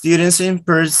 students in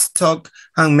pairs talk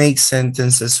and make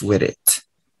sentences with it.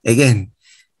 Again,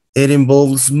 it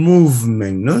involves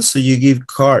movement, no? So you give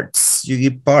cards, you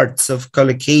give parts of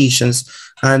collocations,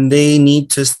 and they need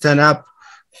to stand up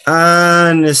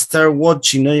and start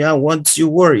watching. Oh, yeah, what's your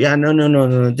word? Yeah,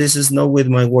 no, this is not with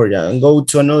my word. Yeah, and go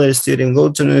to another student,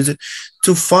 go to another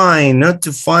to find, not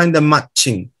to find the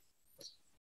matching.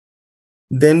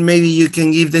 Then maybe you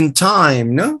can give them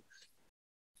time, no?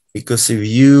 Because if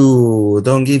you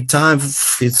don't give time,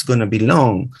 it's gonna be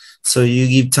long. So you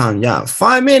give time, yeah,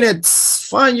 5 minutes,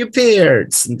 find your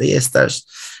pairs. And they start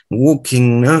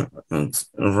walking, no?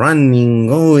 Running,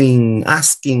 going,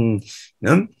 asking,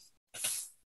 no?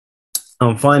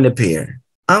 And find a pair.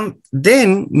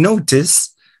 Then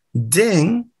notice,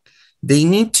 then they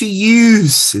need to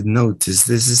use, notice,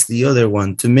 this is the other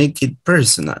one, to make it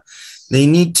personal. They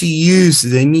need to use,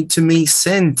 they need to make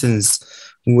sentence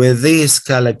with these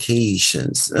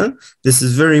collocations. This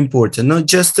is very important, not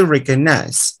just to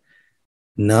recognize.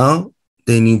 No,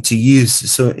 they need to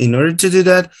use. So in order to do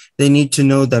that, they need to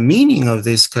know the meaning of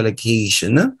this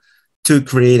collocation to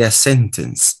create a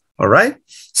sentence. All right.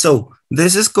 So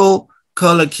this is called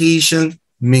collocation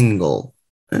mingle.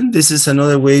 And this is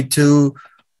another way to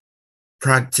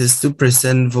practice to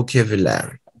present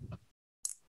vocabulary.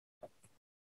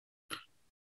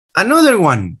 Another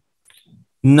one.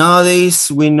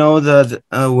 Nowadays, we know that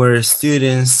our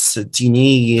students,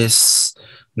 teenagers,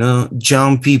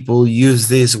 young people use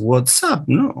this WhatsApp,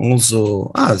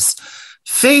 also us.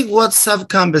 Fake WhatsApp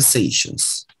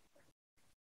conversations.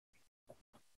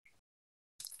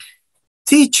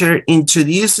 Teacher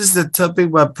introduces the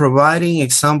topic by providing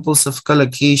examples of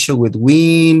collocation with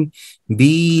win,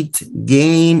 beat,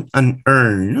 gain, and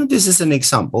earn. This is an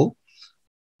example.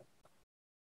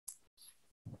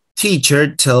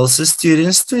 Teacher tells the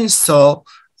students to install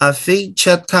a fake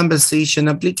chat conversation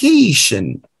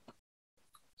application.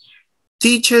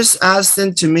 Teachers ask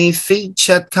them to make fake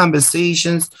chat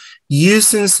conversations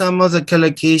using some of the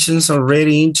collocations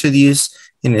already introduced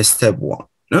in step 1.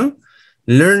 No?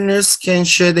 Learners can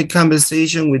share the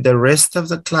conversation with the rest of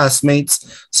the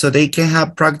classmates so they can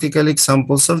have practical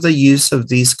examples of the use of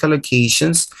these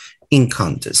collocations in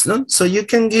contests. No? So you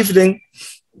can give them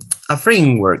a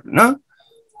framework, no?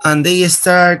 And they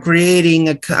start creating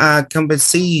a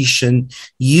conversation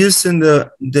using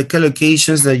the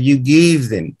collocations that you gave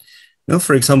them. No,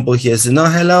 for example, he says, no,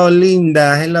 hello,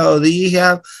 Linda. Hello, do you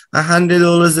have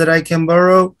 $100 that I can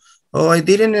borrow? Oh, I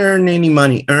didn't earn any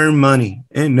money. Earn money.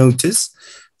 And notice,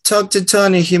 talk to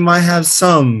Tony. He might have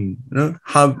some. No,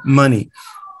 have money.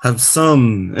 Have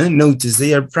some. And notice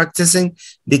they are practicing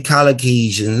the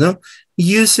collocations. No,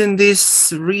 using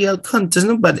this real context,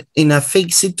 no, but in a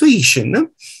fake situation. No.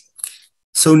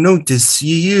 So notice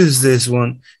you use this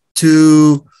one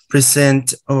to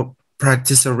present or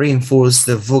practice or reinforce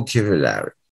the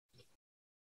vocabulary.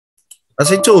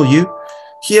 As I told you,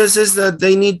 here says that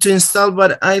they need to install,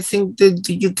 but I think that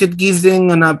you could give them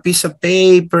on a piece of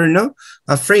paper, no?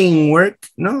 A framework,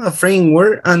 no? A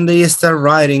framework, and they start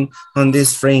writing on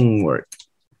this framework.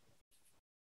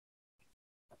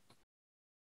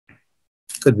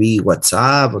 Could be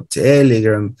WhatsApp or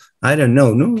Telegram. I don't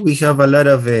know. No, we have a lot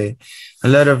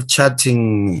of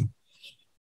chatting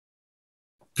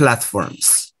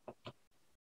platforms.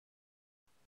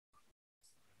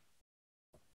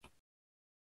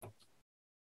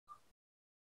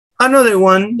 Another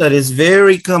one that is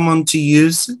very common to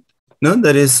use, no,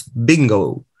 that is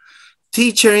bingo.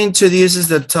 Teacher introduces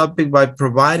the topic by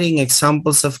providing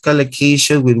examples of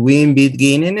collocation with win, beat,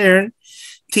 gain, and earn.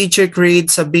 Teacher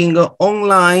creates a bingo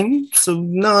online. So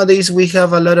nowadays we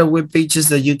have a lot of web pages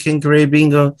that you can create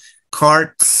bingo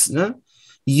cards, no?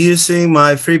 Using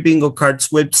my free bingo cards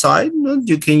website. No?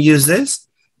 You can use this.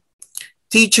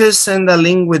 Teachers send a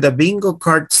link with the bingo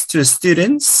cards to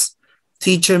students.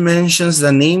 Teacher mentions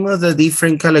the name of the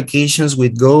different collocations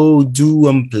with go, do,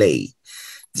 and play.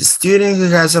 The student who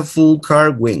has a full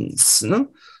card wins. No?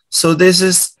 So this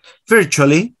is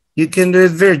virtually. You can do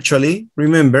it virtually.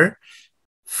 Remember,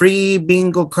 free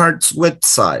bingo cards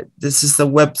website. This is the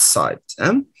website.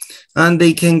 And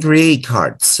they can create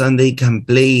cards and they can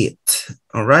play it.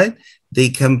 All right. They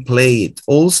can play it.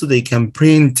 Also, they can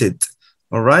print it.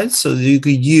 All right. So you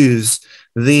could use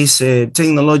this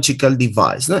technological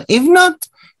device. No? If not,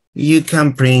 you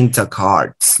can print a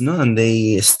cards. No? And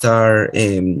they start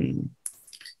writing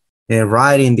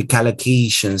the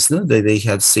collocations, no? That they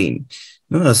have seen.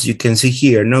 No? As you can see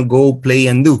here, no, go, play,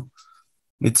 and do.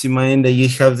 Let's imagine that you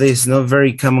have this, no,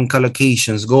 very common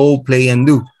collocations. Go, play, and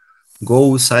do.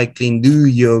 Go cycling, do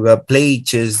yoga, play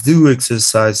chess, do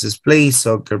exercises, play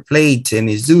soccer, play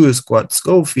tennis, do squats,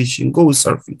 go fishing, go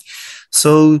surfing.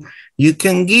 So you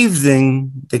can give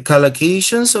them the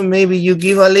collocations, or maybe you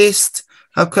give a list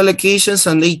of collocations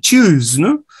and they choose,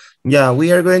 no? Yeah,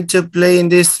 we are going to play in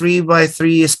this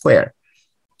 3x3 square.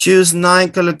 Choose 9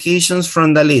 collocations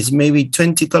from the list, maybe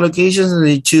 20 collocations, and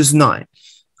they choose 9.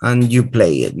 And you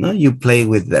play it, no? You play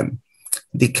with them,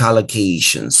 the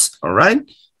collocations, all right?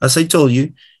 As I told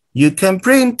you, you can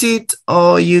print it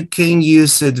or you can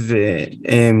use it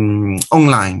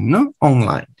online, no?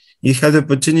 Online. You have the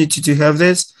opportunity to have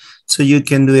this, so you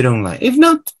can do it online. If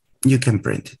not, you can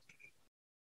print it.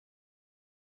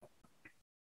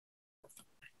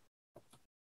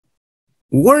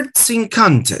 Words in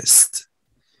contest.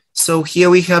 So here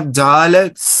we have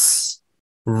dialogues,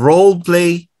 role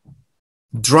play,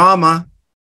 drama,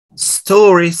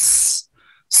 stories,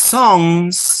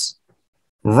 songs,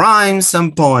 rhymes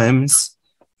and poems,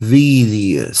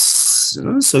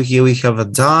 videos. So here we have a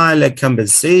dialogue,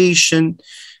 conversation,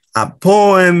 a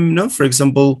poem, no? For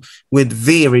example, with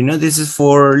very, no? This is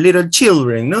for little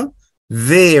children, no?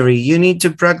 Very, you need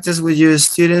to practice with your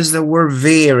students the word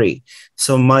very.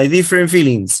 So my different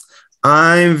feelings,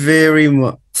 I'm very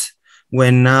mad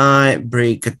when I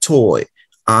break a toy.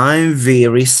 I'm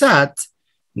very sad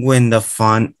when the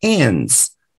fun ends.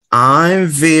 I'm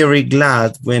very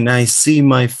glad when I see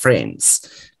my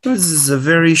friends. This is a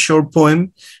very short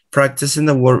poem practicing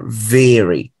the word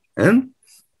very.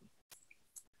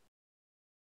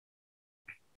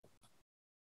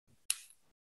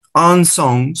 On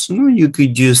songs, you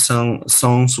could use some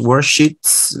songs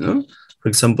worksheets. For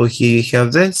example, here you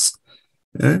have this.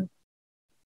 Here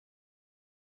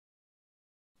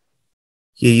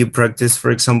you practice,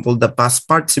 for example, the past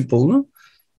participle,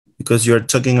 because you're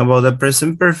talking about the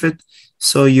present perfect.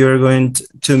 So you're going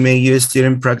to make your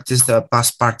student practice the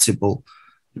past participle,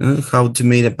 how to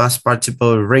make the past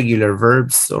participle regular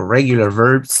verbs or regular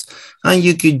verbs. And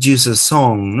you could use a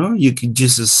song, You could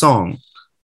use a song.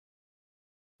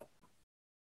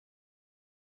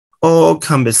 or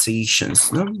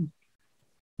conversations. No?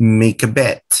 Make a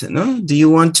bet. No? Do you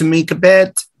want to make a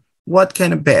bet? What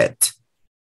kind of bet?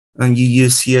 And you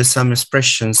use here some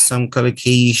expressions, some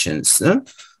collocations. No?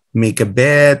 Make a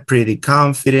bet, pretty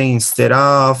confident, instead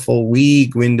of, or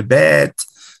weak, win the bet.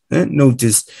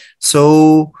 Notice.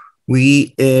 So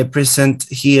we present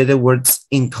here the words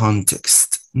in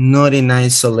context, not in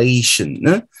isolation.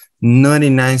 No? Not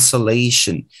in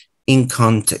isolation, in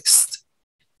context.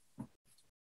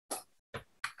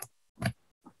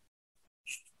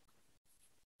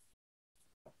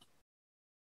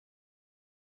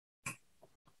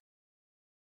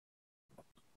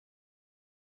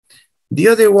 The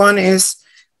other one is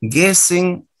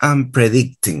guessing and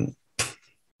predicting.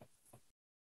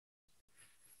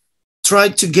 Try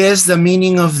to guess the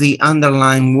meaning of the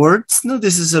underlined words. No,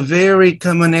 this is a very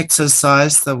common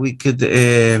exercise that we could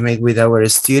make with our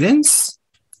students.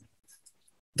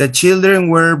 The children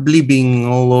were bleeping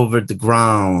all over the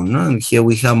ground. No? And here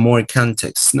we have more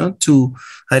context, no? To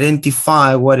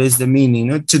identify what is the meaning,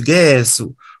 no? To guess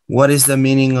what is the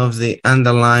meaning of the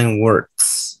underlined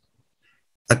words.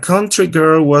 A country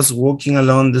girl was walking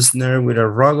along the snare with a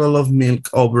ruggle of milk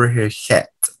over her head.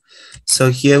 So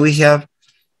here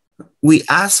we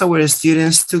ask our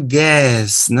students to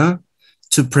guess, no?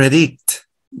 To predict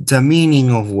the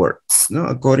meaning of words, no?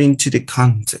 According to the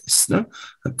context, no?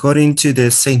 According to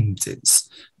the sentence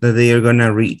that they are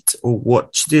gonna read or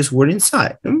watch this word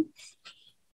inside. No?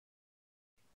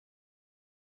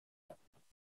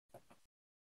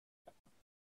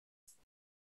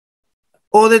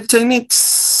 Other techniques,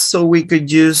 so we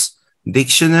could use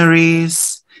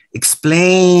dictionaries,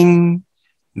 explain,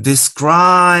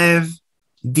 describe,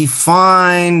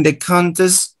 define the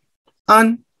context,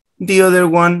 and the other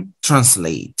one,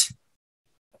 translate.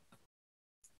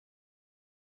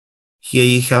 Here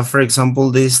you have, for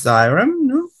example, this diagram,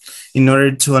 no? In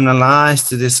order to analyze,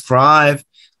 to describe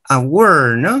a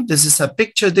word, no? This is a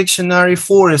picture dictionary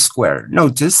for a square.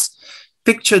 Notice,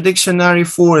 picture dictionary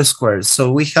for a square.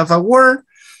 So we have a word,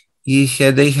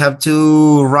 they have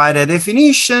to write a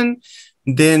definition,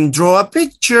 then draw a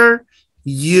picture,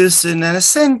 using a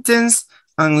sentence,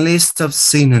 and list of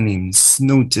synonyms.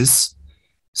 Notice.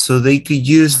 So they could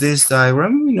use this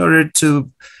diagram in order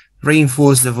to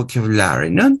reinforce the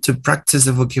vocabulary, no? To practice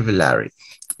the vocabulary.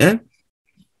 Yeah?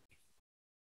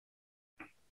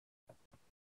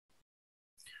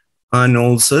 And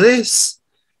also this,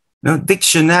 no?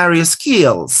 Dictionary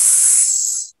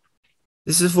skills.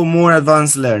 This is for more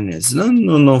advanced learners, no?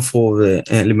 Not for the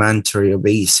elementary or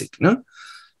basic, no?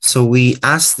 So we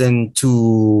ask them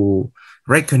to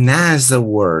recognize the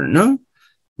word, no?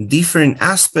 Different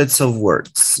aspects of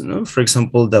words, no? For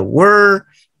example, the word,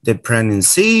 the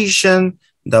pronunciation,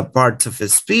 the part of a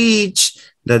speech,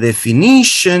 the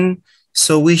definition.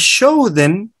 So we show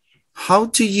them how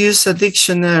to use a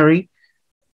dictionary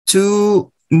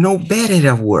to know better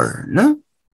a word, no?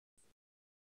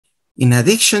 In a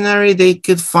dictionary, they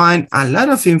could find a lot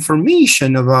of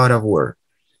information about a word.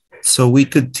 So we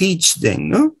could teach them,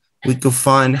 no? We could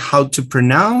find how to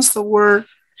pronounce the word,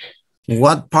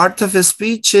 what part of a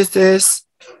speech it is,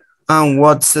 and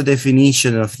what's the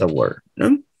definition of the word.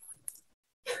 No?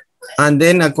 And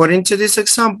then according to this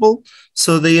example,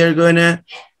 so they are going to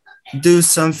do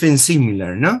something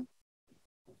similar, no?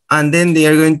 And then they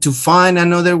are going to find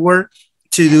another word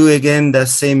to do again the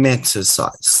same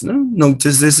exercise. No?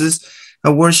 Notice this is a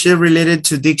worksheet related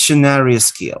to dictionary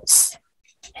skills.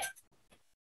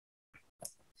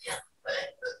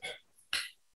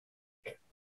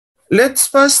 Let's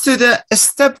pass to the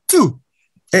step 2.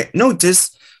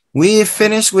 Notice we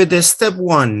finished with the step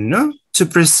 1, no? To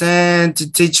present, to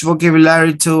teach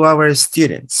vocabulary to our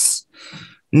students.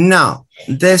 Now,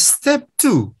 the step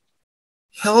 2,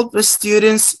 help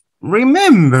students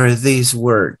remember these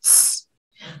words.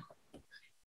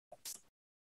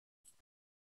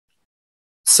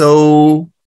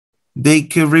 So they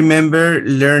could remember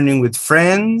learning with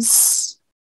friends,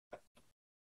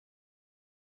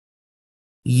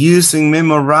 using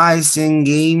memorizing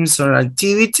games or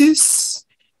activities,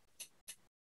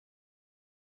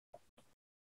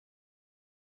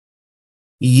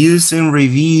 using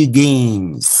review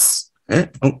games.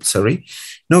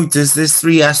 Notice these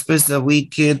 3 aspects that we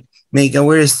could make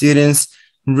our students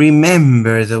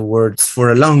remember the words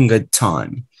for a longer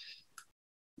time.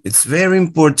 It's very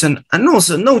important. And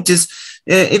also notice,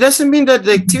 it doesn't mean that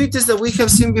the activities that we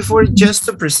have seen before just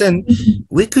to present,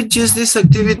 we could use these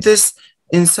activities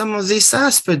in some of these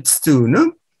aspects too,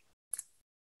 no?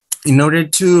 In order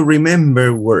to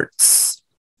remember words.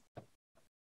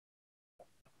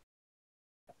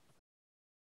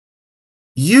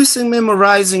 Using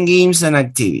memorizing games and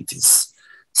activities.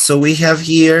 So we have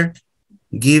here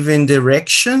given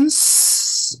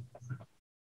directions,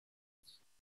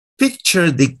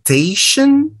 picture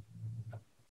dictation,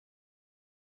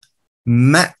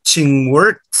 matching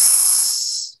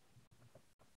words,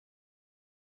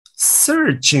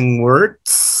 searching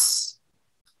words,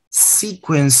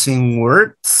 sequencing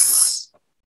words,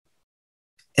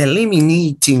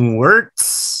 eliminating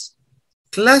words,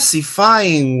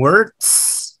 classifying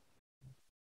words.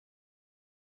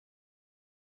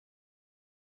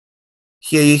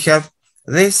 Here you have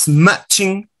this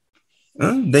matching.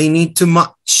 They need to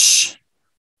match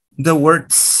the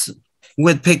words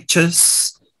with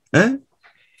pictures.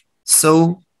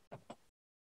 So,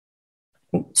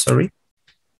 sorry.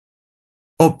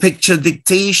 Or picture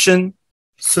dictation.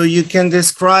 So you can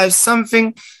describe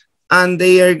something and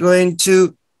they are going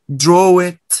to draw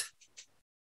it.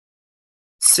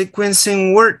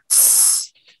 Sequencing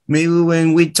words. Maybe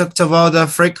when we talked about the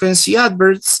frequency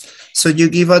adverbs, so you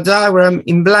give a diagram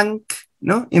in blank,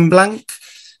 no? In blank,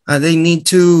 and they need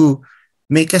to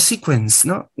make a sequence,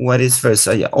 no? What is first?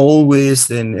 Always,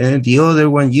 then the other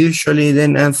one usually,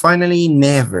 then and finally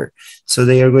never. So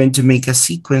they are going to make a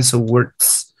sequence of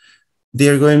words. They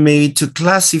are going maybe to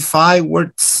classify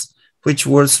words, which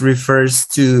words refers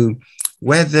to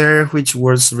weather, which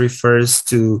words refers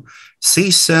to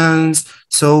seasons.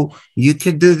 So you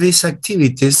can do these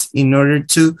activities in order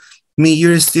to make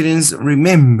your students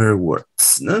remember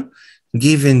words, no?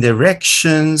 Giving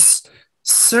directions,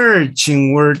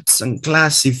 searching words, and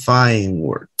classifying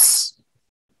words.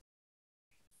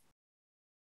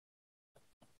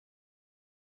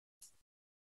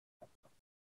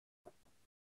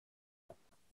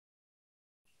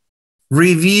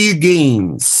 Review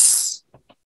games,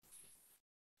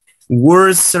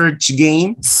 word search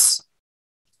games,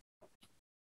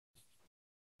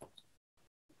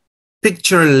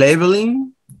 picture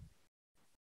labeling,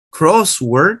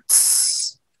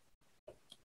 crosswords,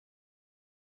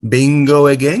 bingo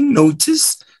again.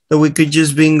 Notice that we could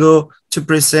use bingo to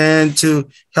present, to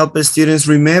help the students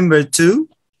remember too.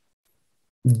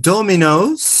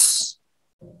 Dominoes,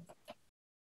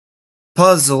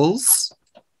 puzzles,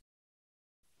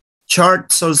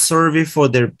 charts or survey for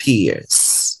their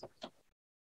peers.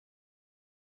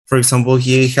 For example,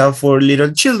 here you have for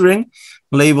little children,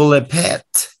 label a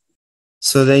pet.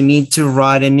 So they need to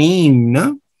write a name,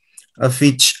 no? Of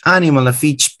each animal, of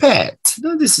each pet.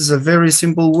 No, this is a very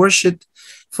simple worksheet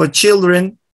for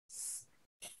children.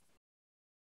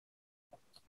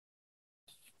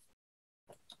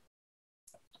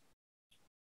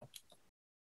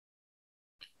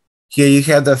 Here you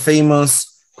have the famous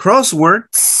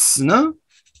crosswords, no?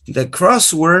 The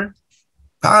crossword,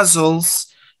 puzzles,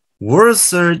 word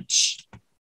search.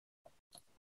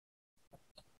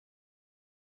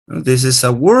 This is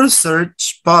a word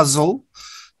search puzzle.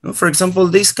 For example,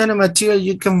 this kind of material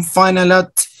you can find a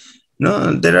lot.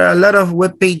 No, there are a lot of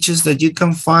web pages that you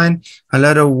can find a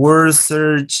lot of word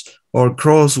search or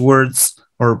crosswords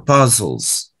or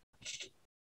puzzles.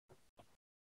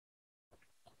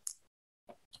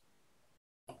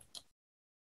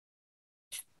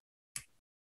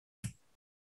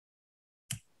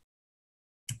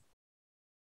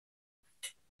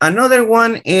 Another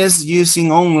one is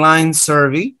using online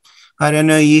survey. I don't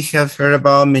know if you have heard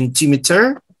about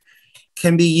Mentimeter.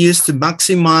 Can be used to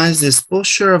maximize the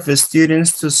exposure of the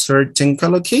students to certain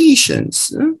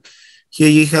collocations. Here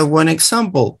you have one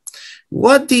example.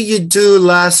 What did you do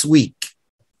last week?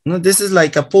 No, this is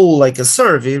like a poll, like a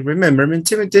survey. Remember,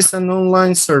 Mentimeter is an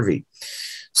online survey.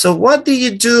 So what did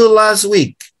you do last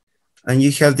week? And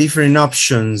you have different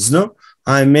options, no?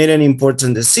 I made an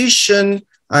important decision.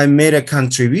 I made a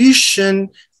contribution.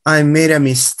 I made a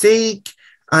mistake.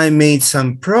 I made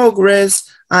some progress.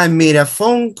 I made a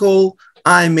phone call.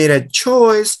 I made a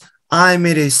choice. I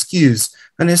made an excuse.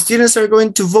 And the students are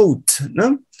going to vote,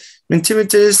 no?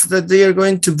 Mentimeter is that they are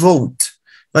going to vote.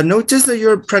 But notice that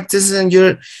you're practicing and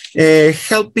you're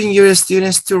helping your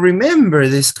students to remember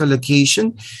this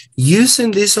collocation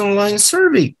using this online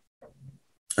survey.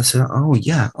 I said, oh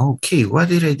yeah, okay, what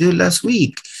did I do last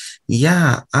week?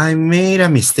 Yeah, I made a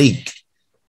mistake.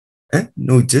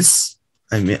 Notice,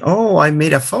 I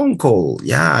made a phone call.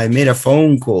 Yeah, I made a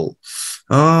phone call.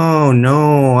 Oh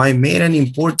no, I made an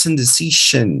important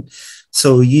decision.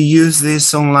 So you use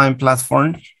this online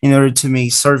platform in order to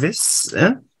make service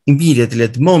immediately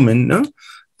at the moment, no?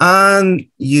 And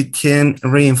you can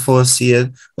reinforce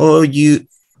it, or you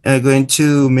are going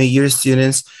to make your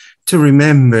students to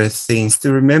remember things,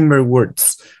 to remember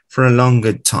words for a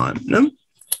longer time, no?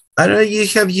 I don't know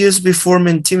if you have used before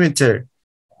Mentimeter.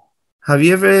 Have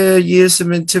you ever used a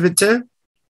Mentimeter?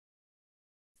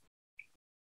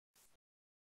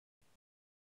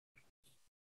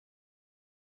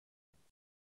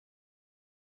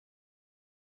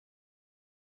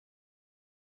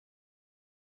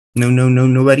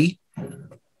 Nobody?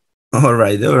 All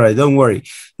right, don't worry.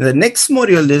 The next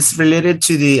module is related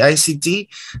to the ICT.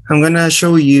 I'm gonna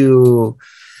show you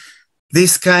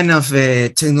this kind of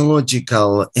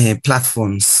technological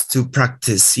platforms to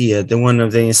practice here. The one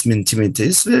of them is Mentimeter.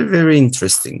 It's very, very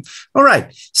interesting. All right,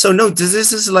 so notice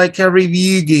this is like a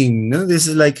review game. No, this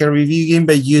is like a review game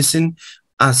by using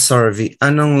a survey,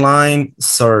 an online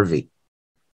survey.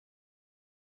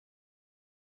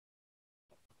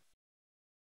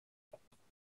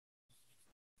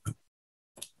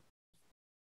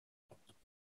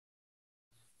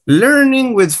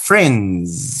 Learning with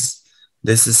friends.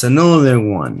 This is another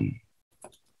one.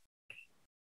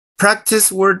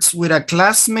 Practice words with a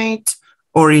classmate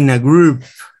or in a group.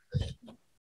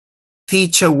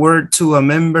 Teach a word to a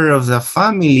member of the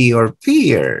family or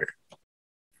peer.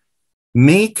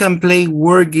 Make and play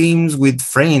word games with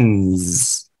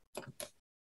friends.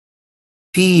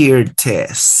 Peer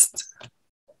test.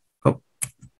 Oh.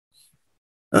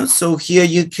 So here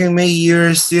you can make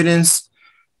your students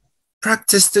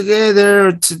practice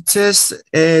together to test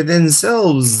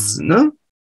themselves, no?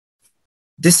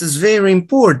 This is very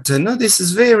important, no? This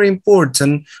is very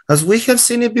important, as we have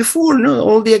seen it before, no?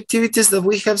 All the activities that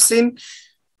we have seen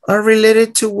are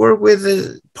related to work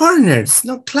with partners,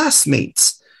 not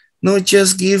classmates. Not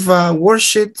just give a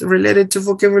worksheet related to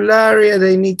vocabulary,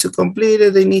 they need to complete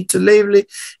it, they need to label it.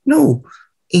 No,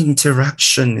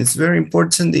 interaction is very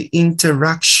important, the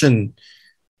interaction.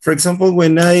 For example,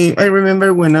 when I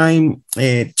remember when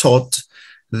I taught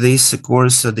this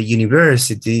course at the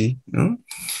university,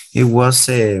 it was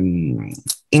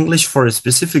English for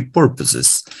specific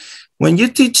purposes. When you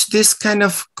teach this kind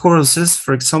of courses,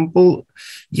 for example,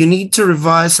 you need to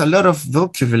revise a lot of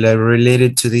vocabulary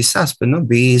related to this aspect, no?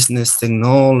 Business,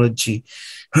 technology,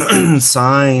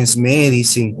 science,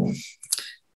 medicine.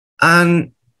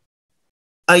 And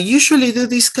I usually do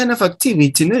this kind of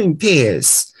activity, in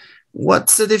pairs.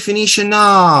 What's the definition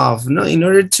of, in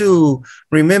order to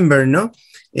remember,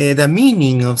 the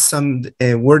meaning of some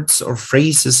words or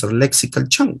phrases or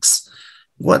lexical chunks.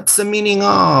 What's the meaning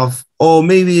of, or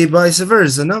maybe vice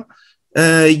versa,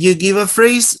 you give a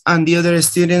phrase and the other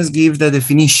students give the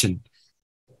definition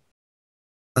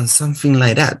and something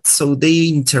like that. So they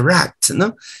interact,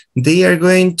 They are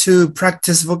going to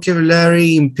practice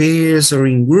vocabulary in pairs or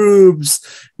in groups,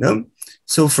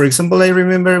 So for example, I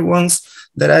remember once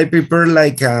that I prepared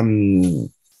like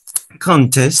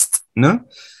contest,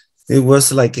 It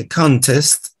was like a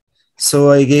contest.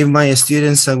 So I gave my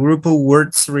students a group of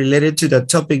words related to the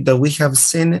topic that we have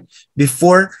seen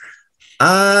before,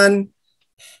 and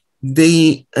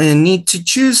they need to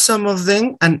choose some of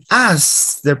them and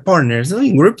ask their partners,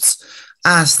 in groups,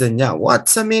 ask them, yeah,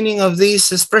 what's the meaning of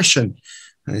this expression?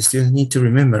 And the students need to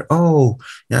remember, oh,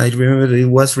 yeah, I remember that it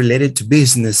was related to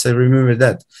business. I remember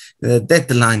that. The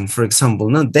deadline, for example,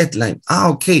 deadline.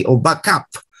 Okay, or backup.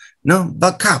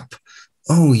 Backup.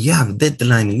 Oh, yeah,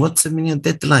 deadline. What's the meaning of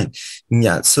deadline?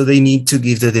 Yeah, so they need to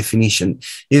give the definition.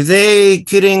 If they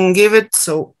couldn't give it,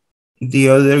 so the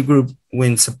other group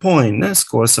wins a point,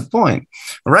 scores a point.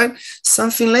 All right,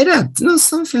 something like that.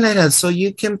 Something like that. So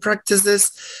you can practice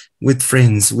this with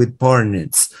friends, with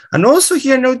partners. And also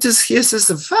here, notice here says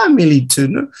the family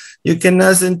too. You can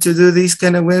ask them to do these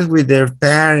kind of ways with their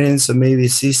parents or maybe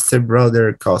sister,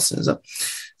 brother, cousins.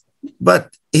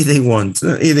 But if they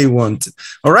want,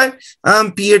 all right.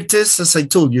 Peer tests, as I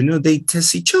told you, they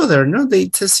test each other. They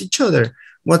test each other.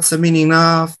 What's the meaning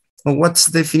of, or what's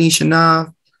the definition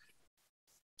of?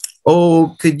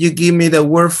 Oh, could you give me the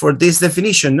word for this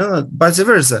definition? No, vice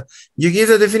versa. You give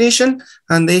the definition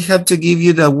and they have to give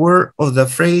you the word or the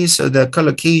phrase or the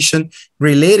collocation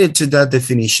related to that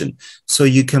definition. So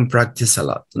you can practice a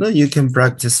lot. You can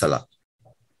practice a lot.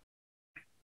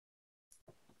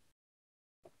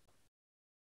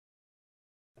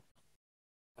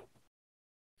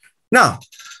 Now,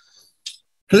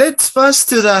 let's pass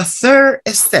to the third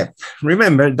step.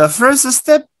 Remember, the first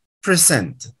step,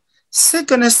 present.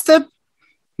 Second step,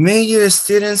 make your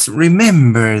students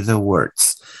remember the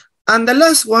words. And the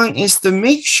last one is to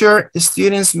make sure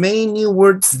students make new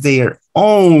words their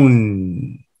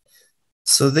own.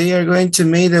 So they are going to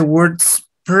make the words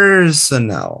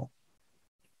personal.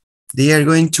 They are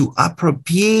going to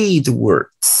appropriate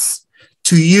words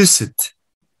to use it.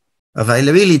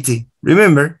 Availability,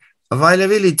 remember,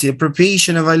 availability,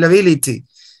 appropriation, availability.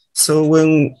 So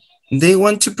when they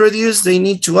want to produce, they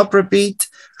need to appropriate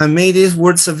and make these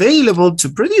words available to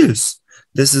produce.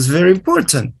 This is very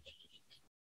important.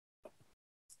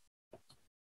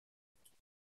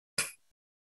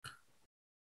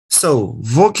 So,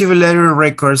 vocabulary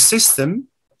record system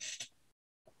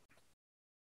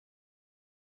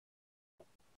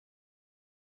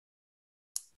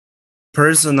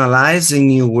personalizing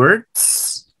new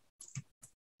words.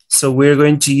 So we're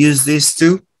going to use these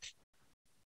two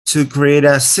to create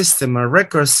a system, a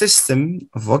record system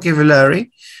of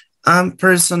vocabulary and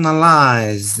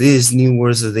personalize these new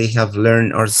words that they have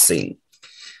learned or seen.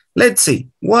 Let's see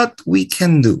what we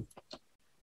can do.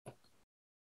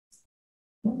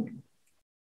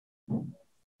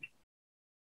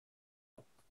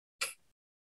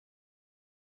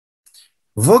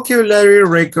 Vocabulary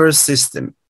record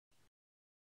system.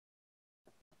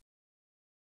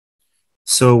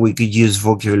 So we could use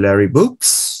vocabulary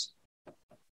books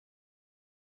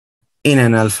in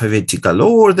an alphabetical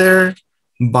order,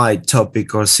 by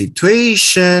topic or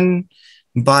situation,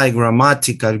 by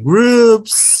grammatical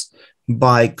groups,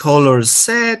 by color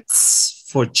sets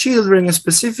for children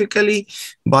specifically,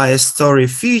 by story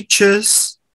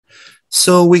features.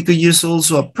 So we could use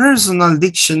also a personal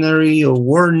dictionary or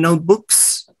word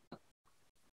notebooks,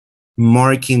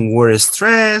 marking word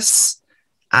stress,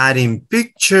 adding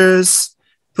pictures,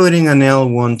 putting an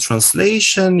L1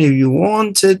 translation if you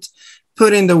wanted,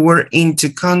 putting the word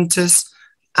into context,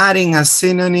 adding a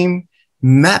synonym,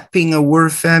 mapping a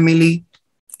word family.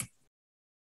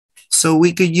 So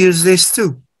we could use this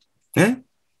too. Yeah?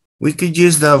 We could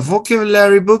use the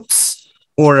vocabulary books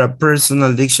or a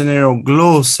personal dictionary or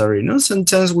glossary. No?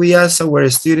 Sometimes we ask our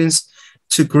students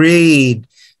to create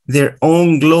their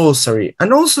own glossary,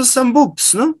 and also some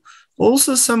books, no?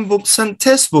 Also some books and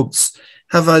test books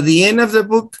have at the end of the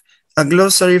book a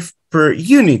glossary per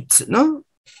unit, no?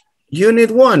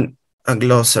 Unit 1, a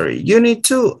glossary. Unit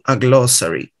 2, a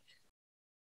glossary.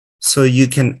 So you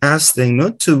can ask them,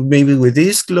 no, to maybe with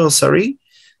this glossary,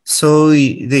 so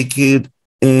they could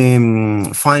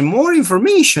find more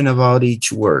information about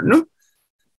each word, no?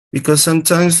 Because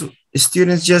sometimes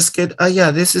students just get, oh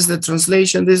yeah, this is the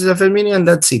translation, this is the meaning, and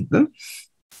that's it, no?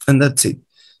 And that's it.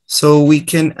 So we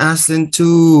can ask them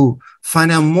to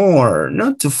find out more,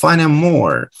 no? To find out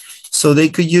more. So they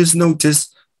could use,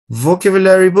 notice,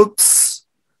 vocabulary books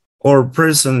or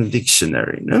personal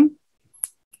dictionary, no?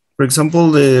 For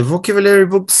example, the vocabulary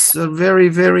books are very,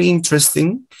 very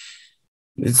interesting.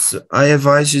 I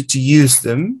advise you to use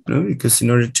them, you know, because in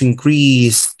order to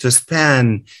increase, to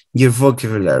expand your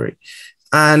vocabulary.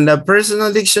 And a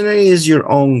personal dictionary is your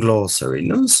own glossary,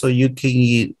 no? So you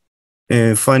can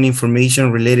find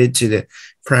information related to the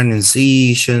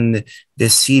pronunciation, the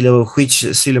syllable, which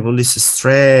syllable is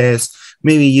stressed.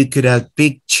 Maybe you could add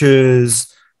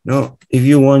pictures, no? If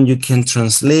you want, you can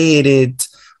translate it,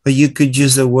 or you could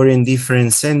use the word in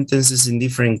different sentences, in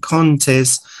different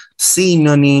contexts,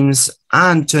 synonyms,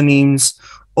 antonyms,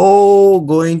 all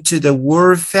going to the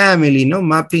word family, no?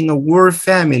 Mapping a word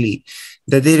family,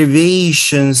 the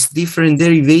derivations, different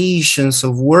derivations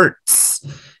of words,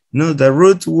 no? The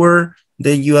root word,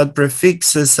 then you add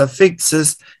prefixes,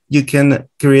 affixes, you can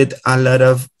create a lot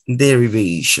of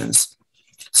derivations.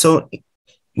 So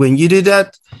when you do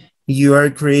that, you are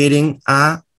creating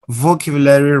a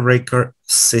vocabulary record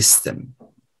system.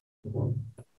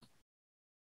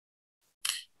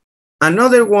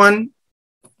 Another one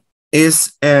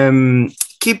is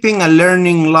keeping a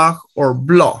learning log or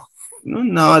blog. No?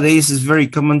 Nowadays, it's very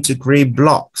common to create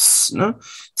blogs. No?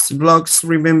 So blogs,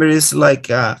 remember, is like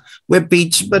a web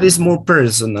page, but it's more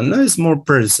personal. No? It's more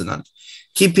personal.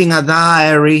 Keeping a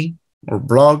diary or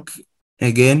blog,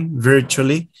 again,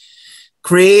 virtually.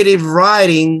 Creative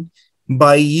writing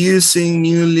by using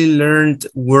newly learned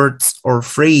words or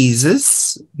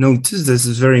phrases. Notice this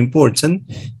is very important.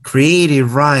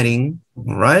 Creative writing,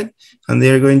 all right? And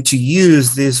they're going to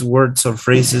use these words or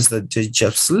phrases that they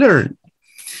just learned.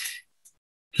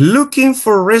 Looking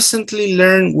for recently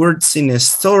learned words in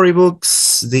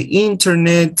storybooks, the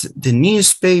internet, the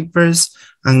newspapers,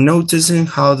 and noticing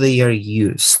how they are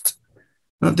used.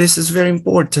 Now, this is very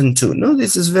important too. No,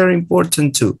 this is very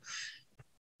important too.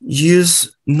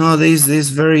 Use nowadays this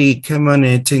very common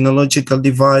technological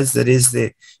device that is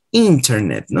the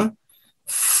internet, no?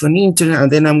 From internet,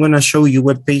 and then I'm going to show you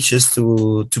web pages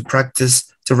to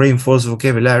practice, to reinforce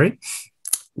vocabulary.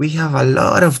 We have a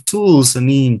lot of tools on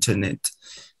the internet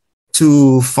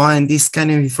to find this kind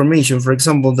of information. For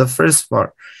example, the first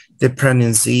part, the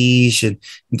pronunciation,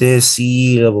 the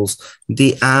syllables,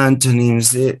 the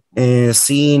antonyms, the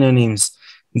synonyms,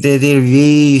 the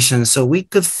derivation. So we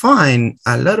could find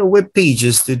a lot of web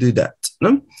pages to do that.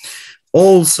 No?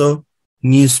 Also,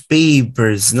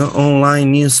 newspapers, no?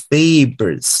 Online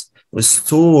newspapers or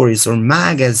stories or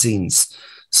magazines.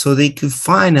 So they could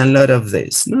find a lot of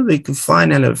this. No? They could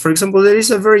find a lot. For example, there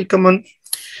is a very common,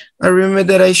 I remember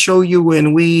that I showed you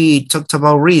when we talked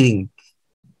about reading,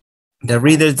 the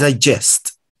Reader's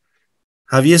Digest.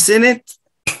 Have you seen it?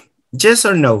 Yes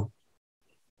or no?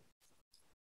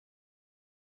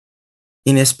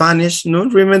 In Spanish, no?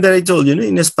 Remember I told you, no?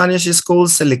 In Spanish it's called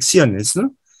selecciones,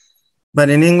 no? But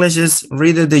in English it's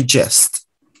Reader Digest.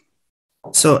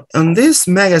 So on this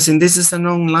magazine, this is an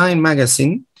online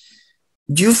magazine,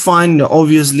 you find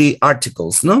obviously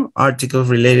articles, no? Articles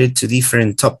related to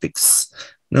different topics,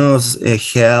 no?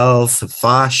 Health,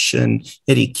 fashion,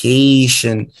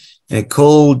 education,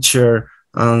 culture,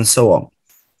 and so on.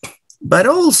 But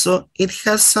also it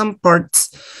has some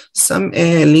parts, some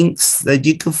links that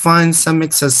you can find some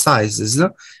exercises,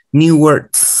 no? New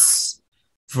words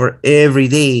for every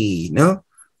day, no?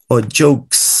 Or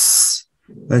jokes.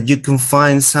 You can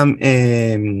find some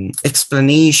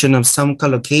explanation of some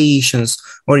collocations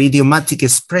or idiomatic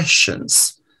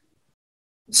expressions.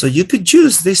 So you could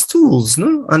use these tools,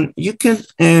 no? And you can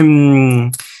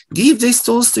give these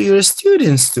tools to your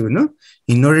students too, no?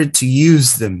 In order to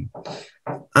use them.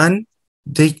 And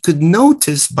they could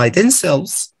notice by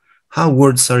themselves how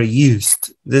words are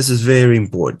used. This is very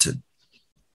important.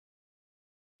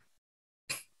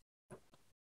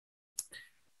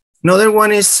 Another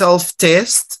one is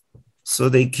self-test. So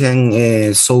they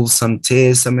can solve some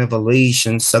tests, some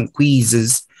evaluations, some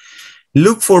quizzes.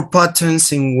 Look for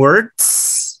patterns in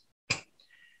words.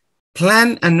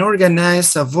 Plan and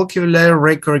organize a vocabulary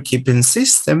record-keeping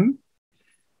system.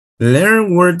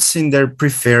 Learn words in their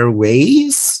preferred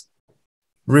ways.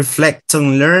 Reflect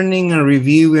on learning and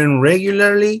reviewing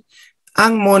regularly,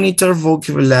 and monitor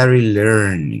vocabulary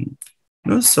learning.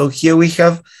 No? So here we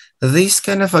have these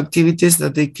kind of activities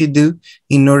that they could do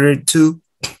in order to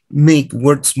make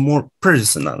words more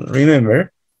personal,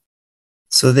 remember?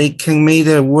 So they can make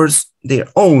their words their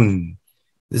own.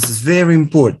 This is very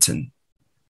important.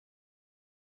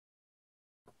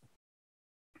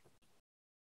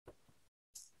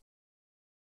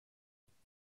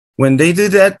 When they do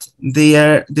that, they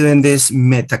are doing this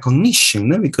metacognition,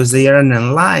 no? Because they are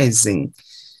analyzing.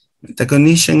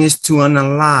 Metacognition is to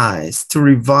analyze, to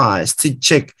revise, to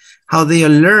check how they are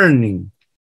learning,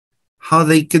 how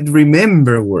they could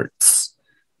remember words.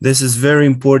 This is very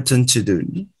important to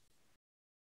do.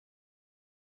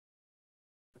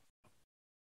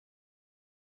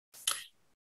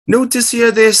 Notice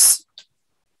here this.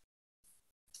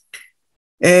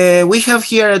 We have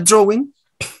here a drawing.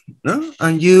 No?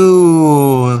 And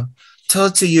you tell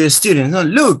to your student, no,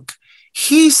 look,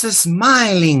 he's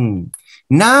smiling.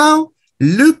 Now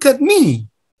look at me.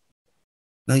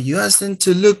 Now you ask them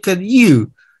to look at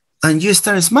you and you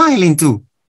start smiling too.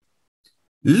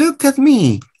 Look at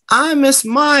me. I'm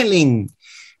smiling.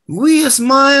 We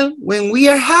smile when we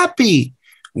are happy.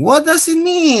 What does it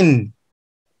mean?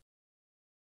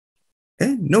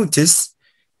 Okay, notice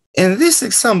in this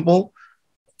example,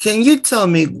 can you tell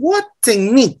me what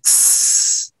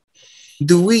techniques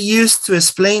do we use to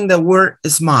explain the word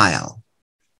smile?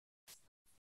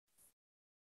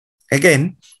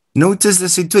 Again, notice the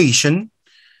situation.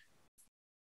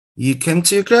 You come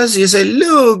to your class, you say,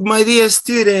 look, my dear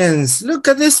students, look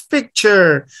at this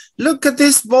picture. Look at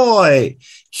this boy.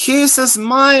 He's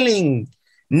smiling.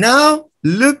 Now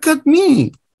look at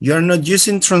me. You're not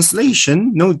using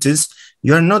translation. Notice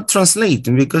you're not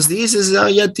translating because this is how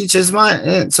your teacher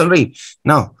smile. Sorry.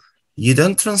 No, you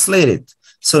don't translate it.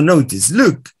 So notice,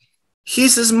 look,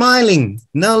 he's smiling.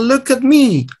 Now look at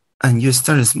me. And you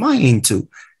start smiling too.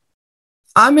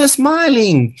 I'm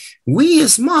smiling. We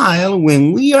smile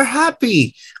when we are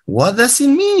happy. What does it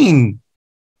mean?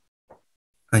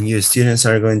 And your students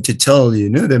are going to tell you,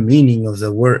 the meaning of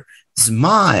the word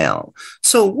smile.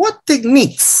 So what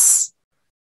techniques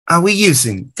are we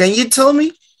using? Can you tell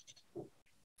me?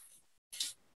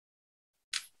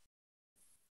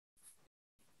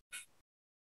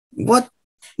 What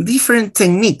different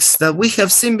techniques that we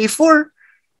have seen before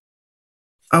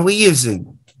are we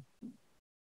using?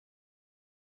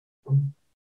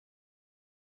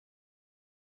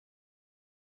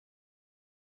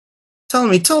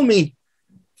 Tell me.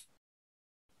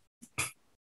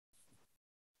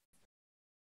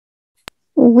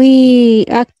 We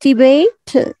activate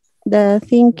the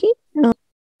thinking.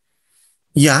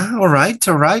 Yeah, all right.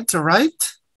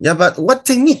 Yeah, but what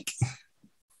technique?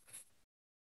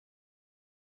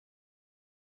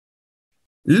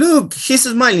 Look, he's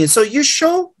smiling. So you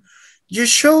show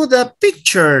the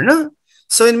picture, no?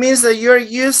 So it means that you're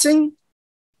using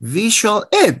visual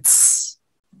aids.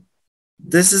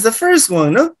 This is the first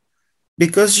one, no?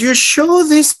 Because you show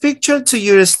this picture to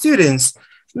your students.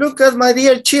 Look at my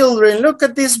dear children. Look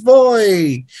at this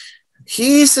boy.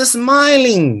 He's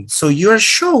smiling. So you're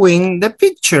showing the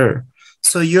picture.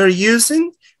 So you're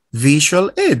using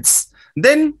visual aids.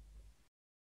 Then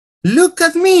look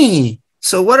at me.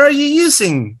 So what are you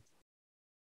using?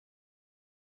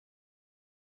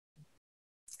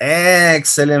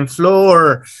 Excellent,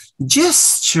 Floor.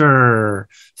 Gesture,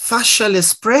 facial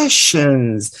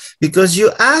expressions, because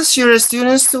you ask your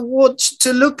students to watch,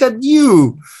 to look at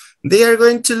you. They are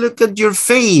going to look at your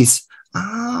face.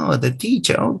 Oh, the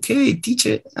teacher. Okay,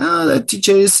 teacher. Oh, the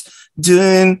teacher is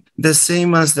doing the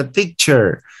same as the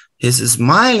picture. He's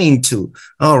smiling too.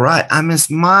 All right, I'm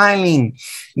smiling.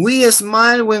 We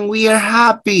smile when we are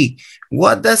happy.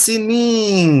 What does it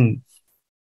mean?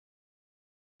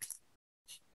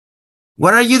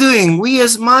 What are you doing? We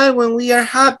smile when we are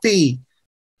happy.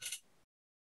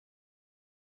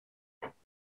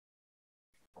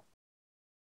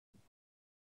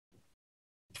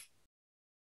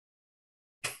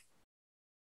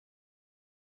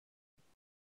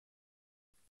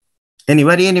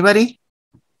 Anybody, anybody?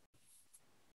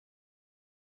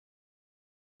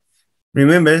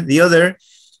 Remember the other,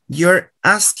 you're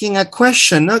asking a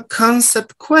question, a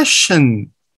concept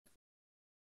question.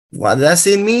 What does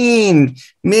it mean?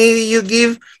 Maybe you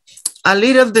give a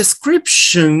little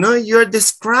description, no? You're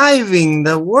describing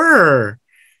the word.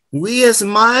 We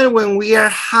smile when we are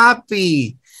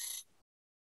happy.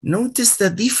 Notice the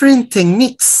different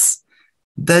techniques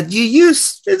that you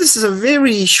use. This is a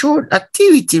very short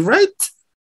activity, right?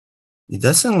 It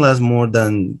doesn't last more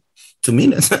than 2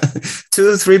 minutes, 2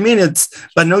 or 3 minutes.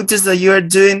 But notice that you are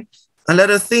doing a lot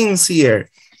of things here.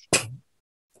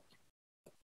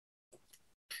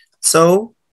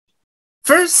 So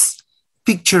first,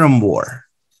 picture on board.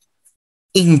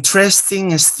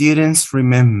 Interesting students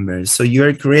remember. So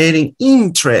you're creating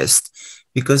interest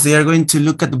because they are going to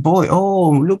look at the boy.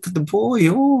 Oh, look at the boy.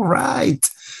 All right.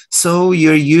 So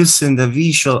you're using the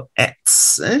visual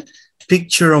X,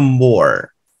 picture on board.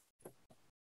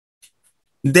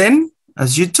 Then,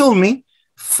 as you told me,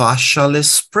 facial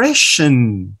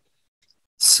expression.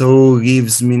 So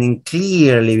gives meaning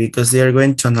clearly because they are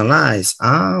going to analyze.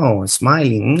 Oh,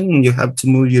 smiling. You have to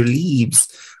move your lips.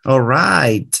 All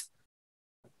right.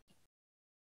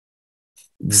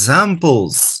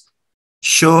 Examples.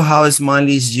 Show how smile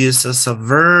is used as a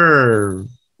verb.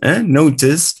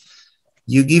 Notice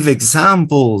you give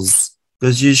examples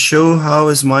because you show how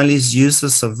a smile is used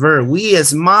as a verb. We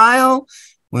smile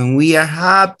when we are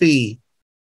happy.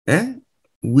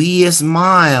 We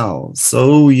smile.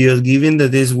 So you're giving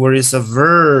that this word is a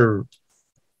verb.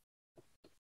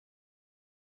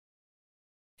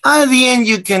 At the end,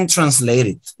 you can translate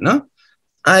it, no?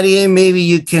 At the end, maybe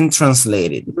you can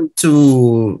translate it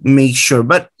to make sure,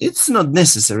 but it's not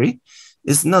necessary.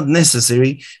 It's not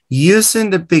necessary. Using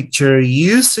the picture,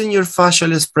 using your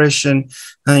facial expression,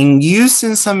 and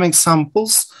using some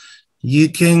examples, you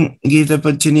can give the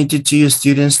opportunity to your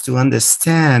students to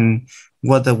understand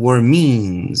what the word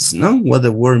means, no? What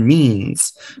the word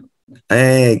means.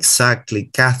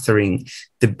 Exactly, Catherine.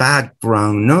 The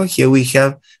background, no? Here we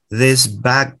have this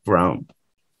background.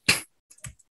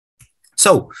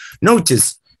 So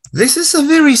notice, this is a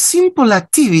very simple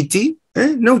activity.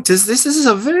 Notice, this is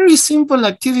a very simple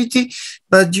activity,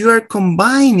 but you are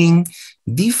combining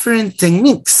different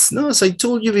techniques. No, as I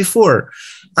told you before,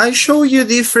 I show you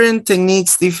different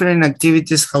techniques, different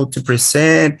activities, how to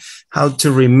present, how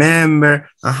to remember,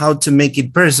 and how to make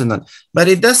it personal. But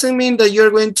it doesn't mean that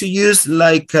you're going to use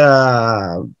like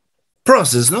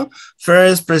process, no?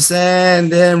 First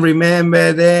present, then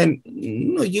remember, then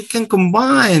no, you can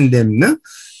combine them, no?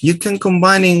 You can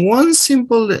combine in one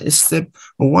simple step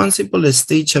or one simple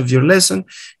stage of your lesson.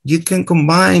 You can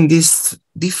combine these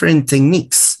different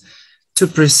techniques to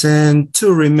present,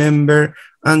 to remember,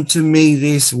 and to make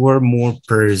this word more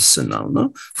personal,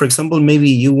 no? For example,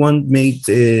 maybe you want to make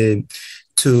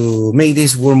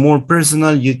this word more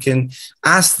personal, you can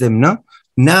ask them, no?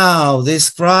 Now,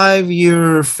 describe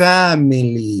your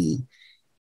family.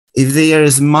 If they are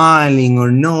smiling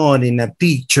or not in a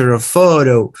picture or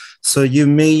photo. So you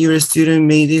make your student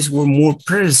make this word more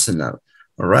personal,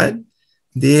 all right?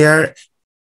 They are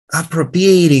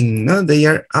appropriating, no? They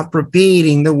are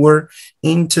appropriating the word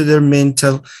into their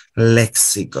mental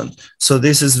lexicon. So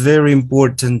this is very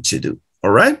important to do,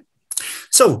 all right?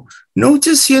 So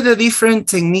notice here the different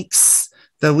techniques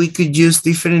that we could use,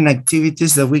 different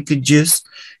activities that we could use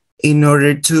in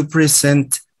order to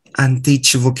present and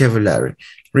teach vocabulary.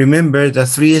 Remember the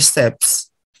 3 steps.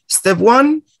 Step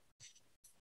 1.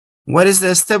 What is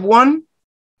the step 1?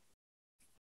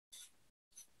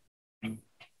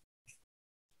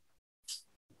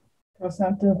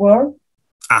 Present the word.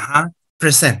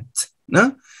 Present.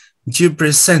 No? You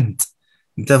present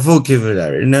the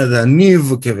vocabulary, no, the new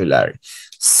vocabulary.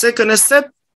 Second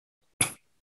step.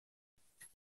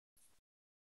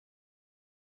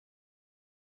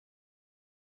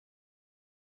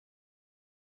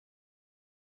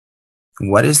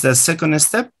 What is the second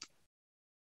step?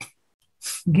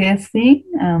 Guessing.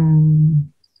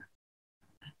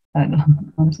 I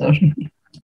don't, I'm sorry.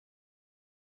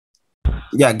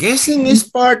 Yeah, guessing is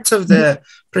part of the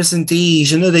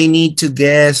presentation. They need to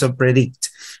guess or predict.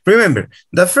 Remember,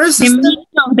 the first The step. meaning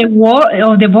of the word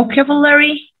or the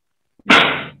vocabulary.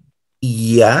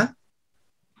 Yeah.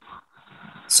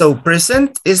 So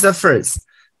present is the first.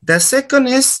 The second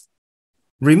is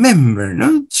remember,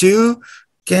 no? You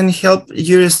can help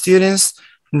your students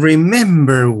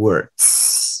remember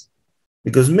words.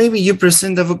 Because maybe you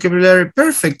present the vocabulary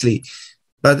perfectly,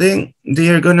 but then they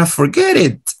are gonna forget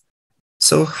it.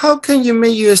 So how can you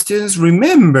make your students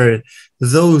remember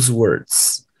those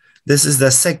words? This is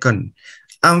the second.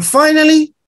 And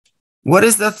finally, what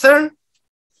is the third?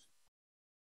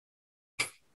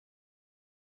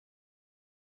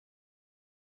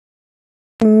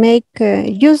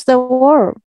 Use the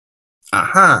word.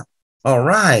 Aha. All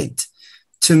right.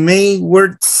 To make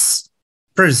words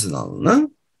personal,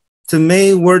 no? To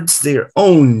make words their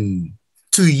own,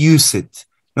 to use it,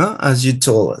 no? As you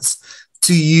told us,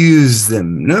 to use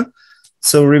them, no?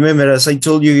 So remember, as I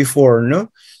told you before,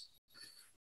 no?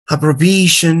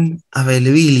 Appropriation,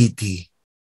 availability.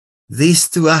 These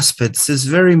two aspects is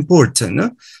very important,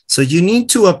 no? So you need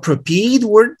to appropriate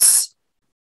words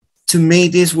to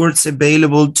make these words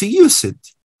available to use it.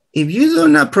 If you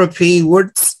don't appropriate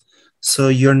words, so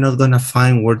you're not gonna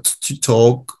find words to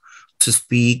talk, to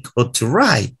speak, or to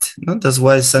write. No? That's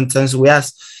why sometimes we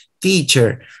ask,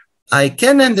 teacher, I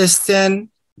can understand,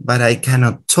 but I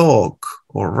cannot talk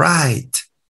or write.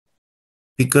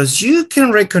 Because you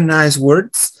can recognize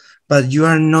words, but you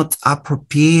are not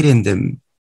appropriating them.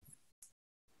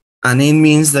 And it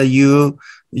means that you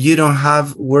don't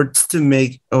have words to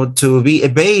make or to be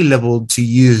available to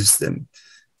use them.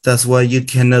 That's why you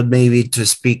cannot maybe to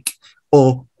speak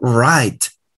or write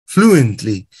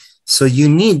fluently. So you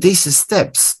need these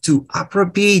steps to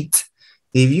appropriate.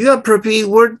 If you appropriate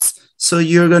words, so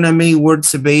you're gonna make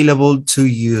words available to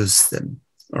use them,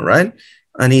 all right?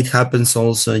 And it happens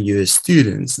also in your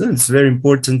students. It's very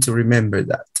important to remember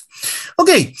that.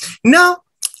 Okay, now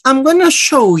I'm gonna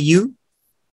show you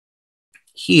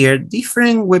here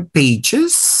different web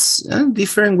pages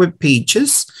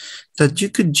that you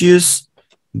could use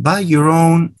by your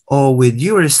own or with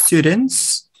your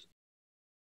students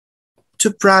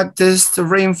to practice to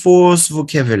reinforce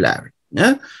vocabulary.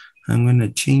 Yeah, I'm gonna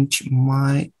change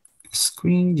my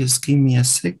screen. Just give me a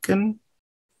second.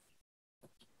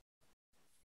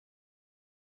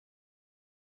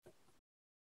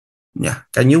 Yeah,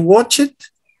 can you watch it?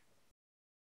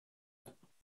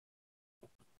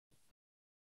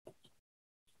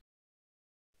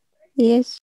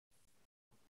 Yes.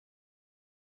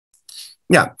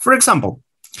 Yeah, for example,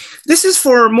 this is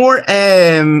for more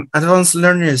advanced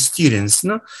learner students,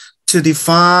 no? To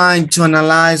define, to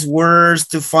analyze words,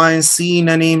 to find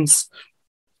synonyms.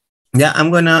 Yeah,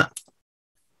 I'm gonna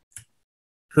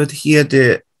put here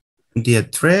the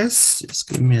address. Just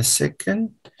give me a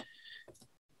second.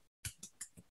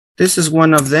 This is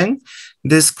one of them.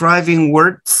 Describing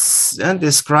words and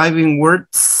describing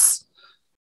words.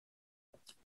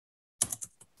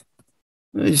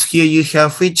 Here you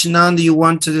have which noun do you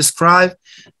want to describe,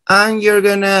 and you're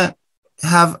gonna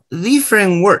have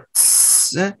different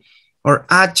words or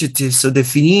adjectives or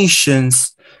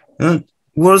definitions,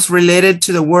 words related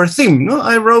to the word theme. No,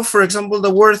 I wrote, for example,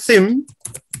 the word theme,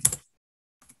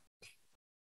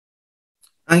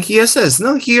 and here says,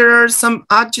 no, here are some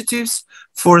adjectives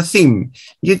for theme.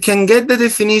 You can get the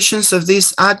definitions of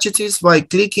these adjectives by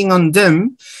clicking on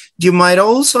them. You might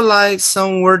also like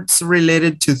some words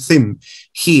related to theme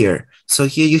here. So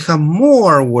here you have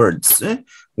more words.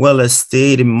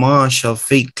 Well-stated, martial,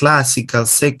 fake, classical,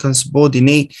 second,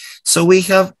 subordinate. So we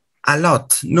have a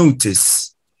lot.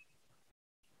 Notice.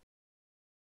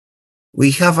 We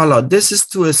have a lot. This is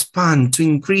to expand, to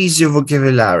increase your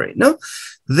vocabulary. No,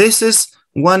 this is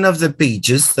one of the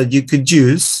pages that you could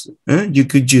use.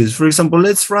 For example,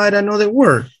 let's write another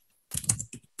word.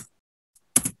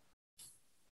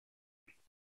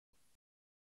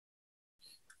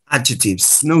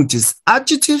 Adjectives. Notice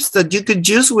adjectives that you could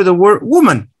use with the word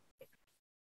woman.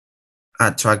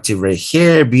 Attractive red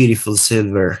hair, beautiful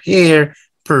silver hair,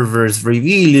 perverse,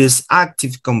 rebellious,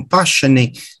 active,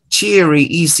 compassionate, cheery,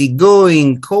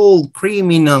 easygoing, cold,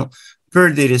 criminal,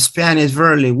 perjured, Spanish,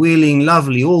 burly, willing,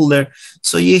 lovely, older.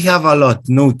 So you have a lot.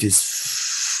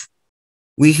 Notice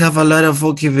we have a lot of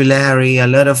vocabulary, a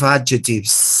lot of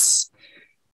adjectives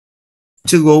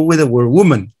to go with the word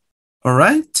woman. All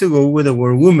right, to go with the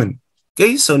word woman.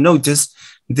 Okay, so notice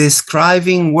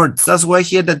describing words. That's why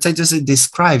here the title says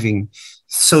describing.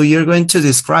 So you're going to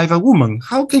describe a woman.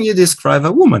 How can you describe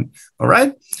a woman? All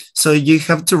right. So you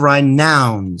have to write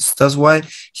nouns. That's why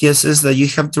he says that you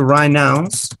have to write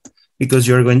nouns because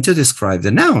you're going to describe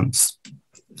the nouns.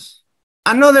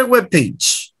 Another web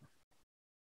page.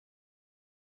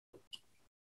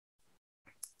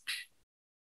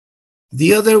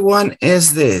 The other one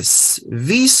is this,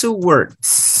 Visu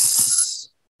words.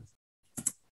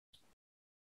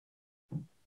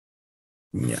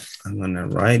 Yeah, I'm gonna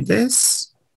write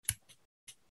this.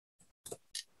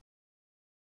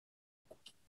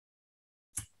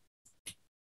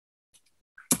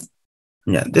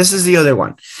 Yeah, this is the other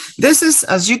one. This is,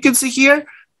 as you can see here,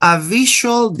 a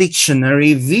visual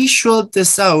dictionary, visual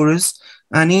thesaurus,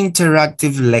 an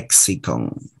interactive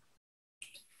lexicon.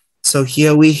 So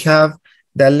here we have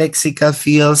the lexical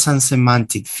fields and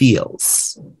semantic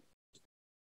fields.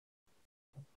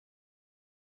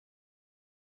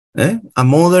 A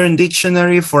modern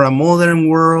dictionary for a modern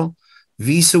world.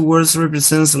 Visu words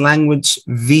represents language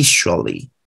visually.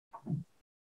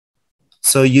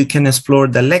 So you can explore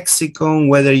the lexicon,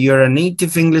 whether you're a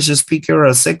native English speaker or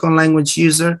a second language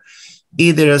user,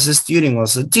 either as a student or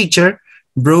as a teacher,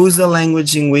 browse the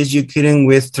language in which you couldn't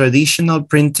with traditional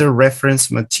printer reference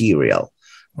material.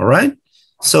 All right.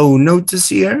 So notice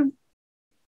here.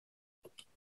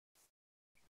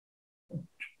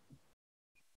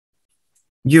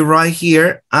 You write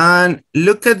here and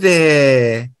look at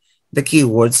the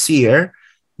keywords here.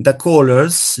 The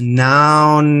colors,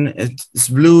 noun, it's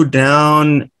blue,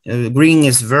 noun, green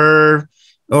is verb,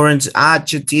 orange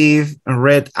adjective, and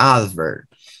red adverb.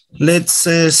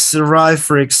 Let's write,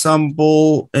 for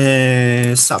example,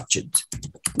 subject.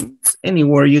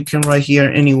 Anywhere you can write here,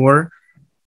 anywhere.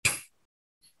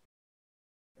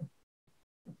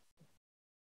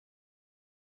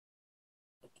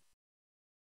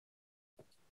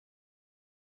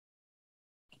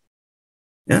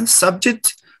 Yeah,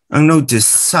 subject. And notice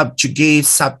subjugate,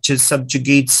 subject,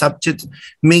 subjugate, subject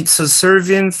makes a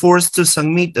servant forced to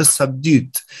submit a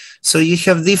subdued. So you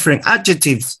have different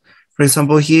adjectives. For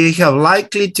example, here you have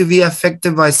likely to be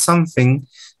affected by something.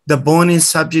 The bone is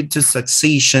subject to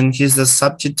succession. He's the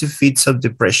subject to fits of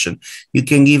depression. You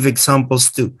can give examples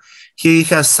too. Here you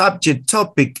have subject,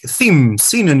 topic, theme,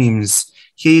 synonyms.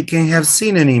 Here you can have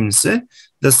synonyms.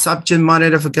 The subject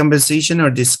matter of a conversation or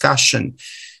discussion.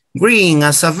 Green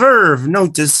as a verb,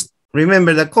 notice,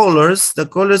 remember the colors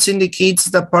indicates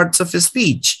the parts of a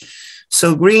speech.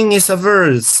 So green is a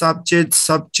verb, subject,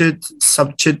 subject,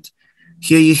 subject.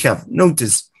 Here you have,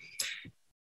 notice,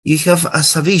 you have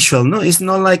as a visual, no? It's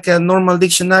not like a normal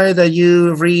dictionary that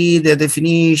you read the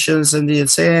definitions and the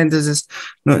sentences.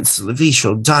 No, it's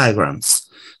visual diagrams.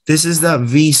 This is the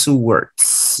Visu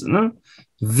words, no?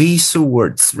 Visu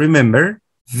words, remember,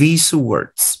 Visu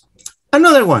words.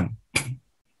 Another one.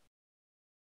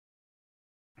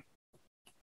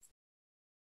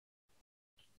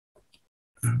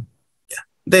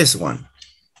 This one.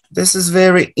 This is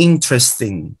very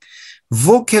interesting.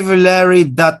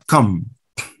 Vocabulary.com.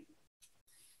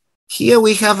 Here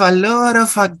we have a lot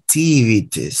of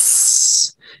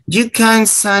activities. You can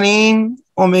sign in,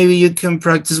 or maybe you can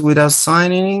practice without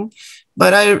signing in,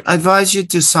 but I advise you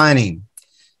to sign in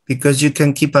because you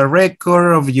can keep a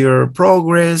record of your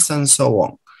progress and so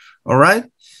on. All right.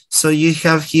 So you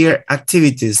have here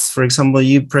activities. For example,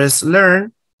 you press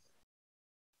learn.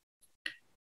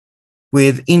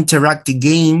 With interactive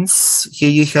games, here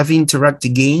you have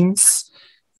interactive games,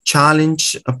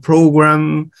 challenge, a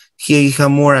program. Here you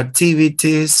have more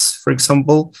activities. For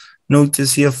example,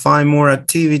 notice here 5 more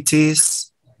activities.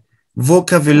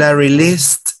 Vocabulary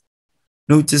list.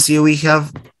 Notice here we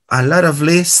have a lot of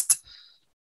lists.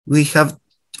 We have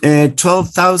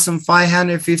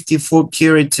 12,554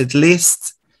 curated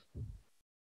lists.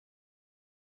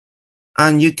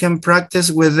 And you can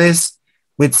practice with this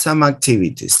with some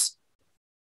activities.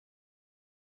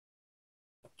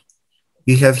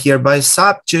 You have here by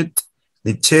subject,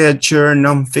 literature,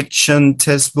 nonfiction,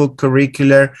 textbook,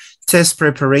 curricular, test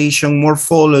preparation,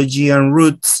 morphology and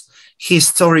roots,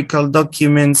 historical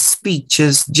documents,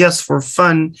 speeches, just for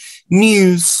fun,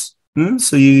 news.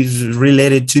 So you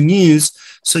related to news.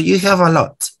 So you have a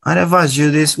lot. I advise you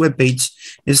this webpage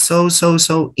is so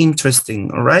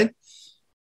interesting. All right.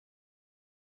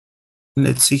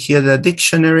 Let's see here the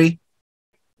dictionary.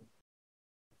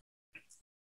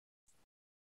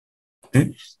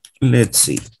 Let's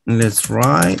see. Let's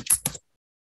write.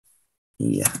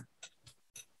 Yeah.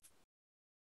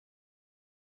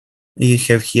 You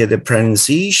have here the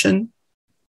pronunciation.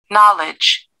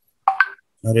 Knowledge.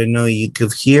 I don't know, you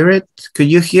could hear it. Could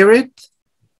you hear it?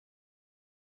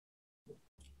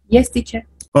 Yes, teacher.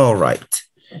 All right.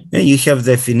 And you have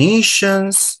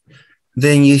definitions,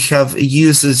 then you have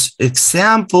usage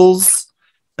examples.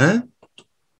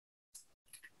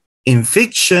 In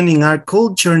fiction, in art,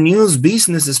 culture, news,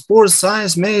 business, sports,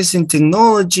 science, medicine,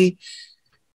 technology,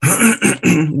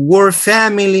 word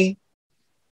family.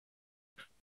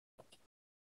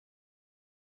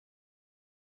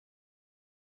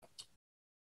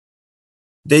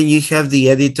 Then you have the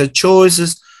editor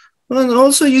choices. And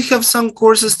also you have some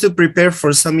courses to prepare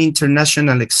for some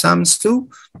international exams too.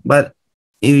 But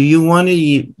if you want it,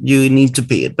 you need to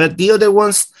pay it. But the other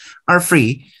ones are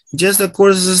free. Just the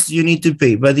courses you need to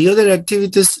pay. But the other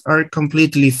activities are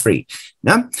completely free.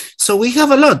 Yeah? So we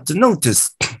have a lot to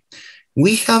notice.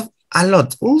 We have a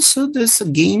lot. Also, there's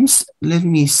games. Let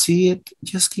me see it.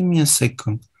 Just give me a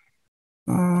second.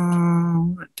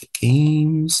 The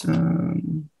games.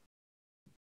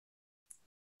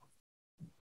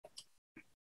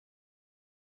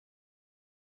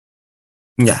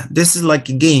 Yeah, this is like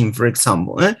a game, for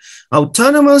example.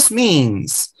 Autonomous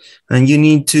means, and you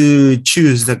need to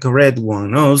choose the correct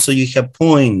one. Also, you have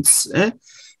points.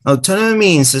 Autonomy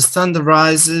means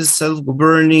standardizes,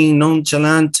 self-governing,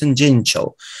 nonchalant,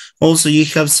 tangential. Also, you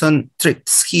have some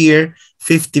tricks here.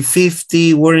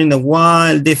 50-50, word in the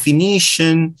wild,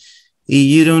 definition.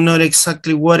 You don't know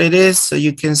exactly what it is, so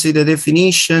you can see the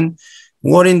definition.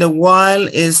 Word in the wild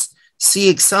is see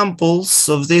examples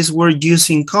of this word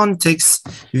used in context.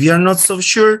 If you are not so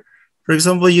sure, for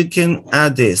example, you can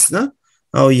add this, no?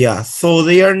 Oh yeah, so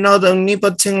they are not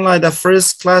omnipotent like the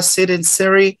first-class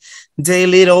citizenry. They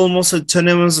lead almost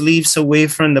autonomous lives away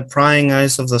from the prying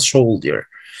eyes of the soldier.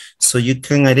 So you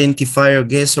can identify or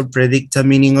guess or predict the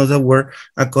meaning of the word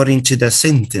according to the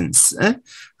sentence.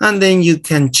 And then you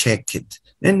can check it.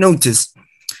 And notice,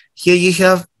 here you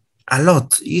have a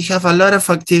lot. You have a lot of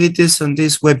activities on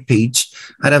this web page.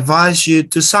 I'd advise you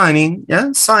to sign in.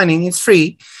 Yeah, signing is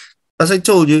free. As I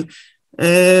told you,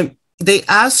 they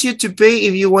ask you to pay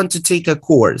if you want to take a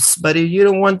course. But if you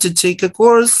don't want to take a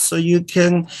course, so you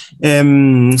can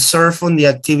surf on the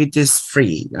activities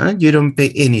free. You don't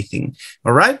pay anything.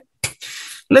 All right.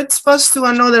 Let's pass to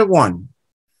another one.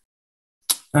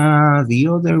 The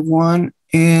other one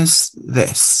is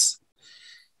this.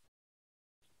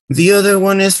 The other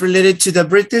one is related to the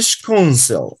British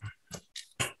Council.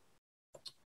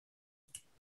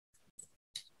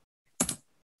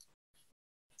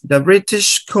 The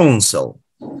British Council.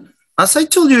 As I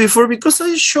told you before, because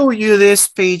I showed you this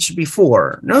page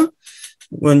before, no?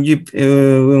 When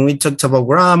we talked about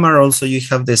grammar, also you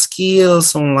have the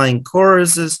skills, online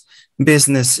courses,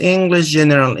 business English,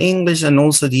 general English, and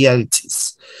also the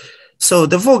IELTS. So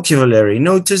the vocabulary,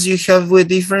 notice you have with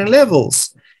different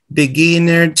levels.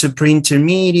 Beginner to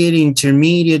pre-intermediate,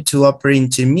 intermediate to upper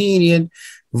intermediate,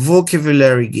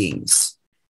 vocabulary games.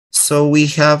 So we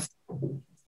have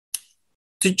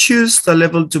to choose the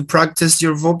level to practice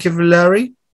your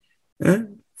vocabulary.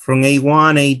 From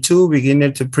A1, A2,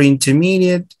 beginner to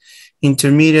pre-intermediate,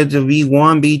 intermediate to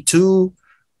B1, B2,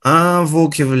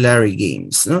 vocabulary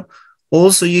games.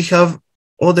 Also, you have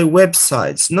other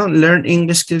websites. Learn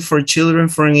English skills for children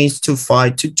from age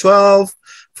 5 to 12,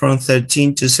 from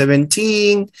 13 to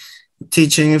 17,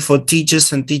 teaching for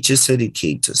teachers and teachers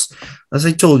educators. As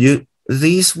I told you,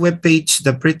 this webpage,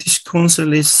 the British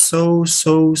Council, is so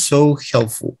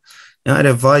helpful. I'd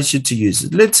advise you to use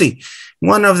it. Let's see,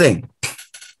 one of them.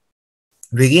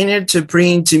 Beginner to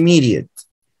pre-intermediate.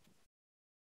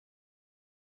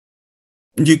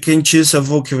 You can choose a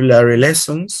vocabulary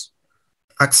lessons,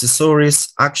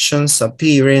 accessories, actions,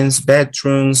 appearance,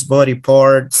 bedrooms, body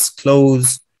parts,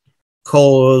 clothes,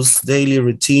 colors, daily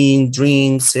routine,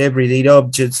 drinks, everyday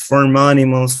objects, farm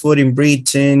animals, food in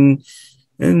Britain.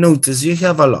 And notice you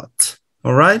have a lot.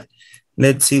 All right.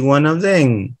 Let's see one of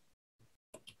them.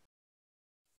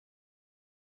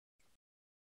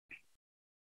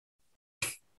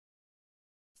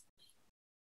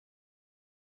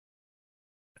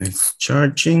 It's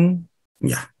charging.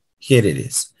 Yeah, here it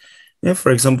is. Yeah,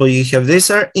 for example, you have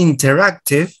these are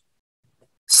interactive.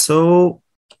 So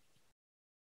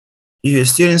your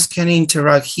students can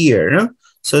interact here. No?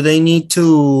 So they need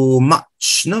to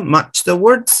match the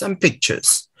words and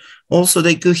pictures. Also,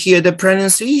 they could hear the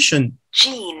pronunciation.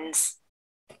 Jeans.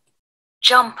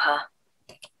 Jumper.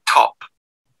 Top.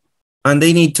 And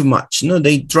they need to match.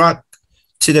 They drag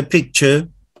to the picture.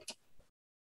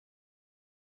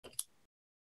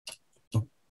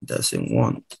 Doesn't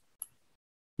want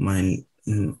my,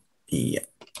 yeah.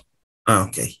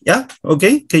 Okay, yeah,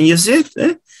 okay. Can you see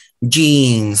it?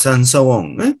 Jeans and so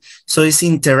on. So it's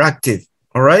interactive,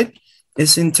 all right?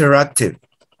 It's interactive.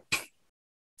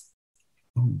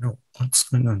 Oh no, what's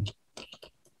going on?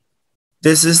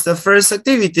 This is the first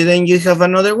activity. Then you have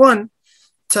another one.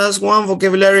 Task 1,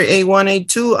 vocabulary A1,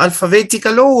 A2,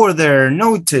 alphabetical order.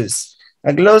 Notice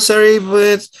a glossary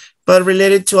but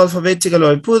related to alphabetical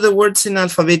order. Put the words in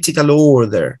alphabetical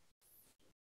order.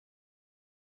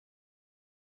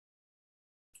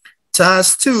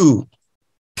 Task 2.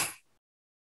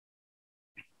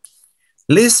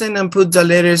 Listen and put the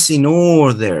letters in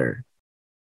order.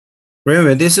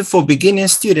 Remember, this is for beginner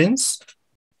students.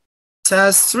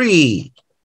 Task 3.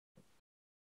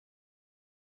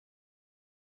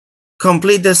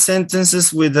 Complete the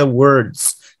sentences with the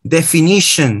words.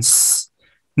 Definitions.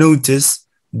 Notice,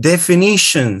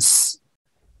 definitions.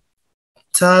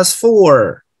 Task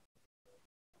 4.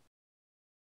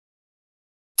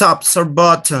 Tops or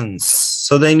buttons.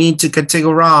 So they need to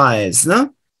categorize,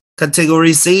 no?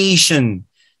 Categorization.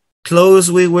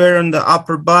 Clothes we wear on the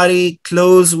upper body,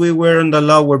 clothes we wear on the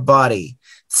lower body.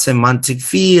 Semantic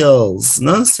fields,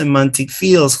 no? Semantic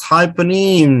fields,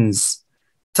 hyponyms.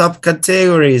 Top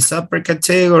categories, upper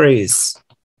categories.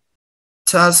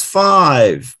 Task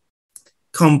 5.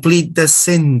 Complete the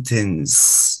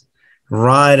sentence.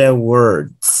 Write a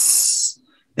words.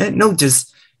 And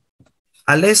notice,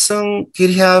 a lesson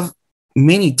could have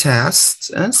many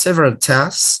tasks, several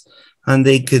tasks, and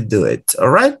they could do it. All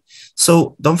right.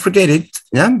 So don't forget it.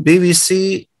 Yeah,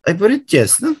 BBC. I put it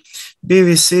yes. No,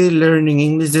 BBC Learning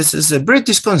English. This is a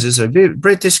British Council. So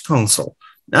British Council.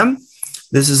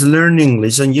 This is Learn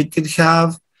English, and you could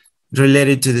have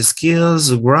related to the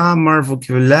skills, grammar,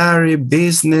 vocabulary,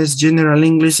 business, general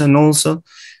English, and also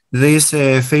this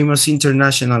famous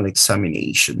international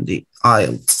examination, the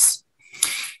IELTS.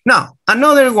 Now,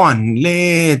 another one.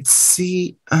 Let's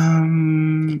see.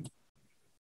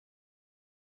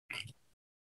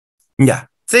 Yeah,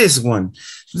 this one.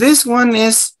 This one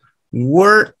is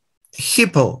Word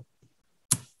Hippo.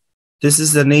 This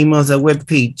is the name of the web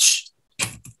page.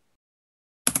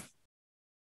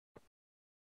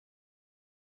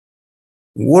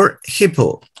 Word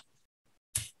Hippo.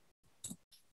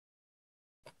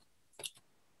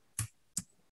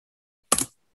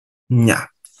 Yeah,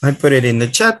 I put it in the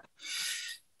chat.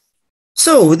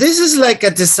 So this is like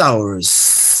a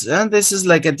thesaurus. And this is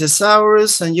like a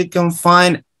thesaurus, and you can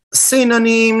find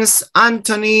synonyms,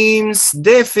 antonyms,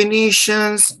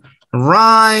 definitions,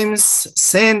 rhymes,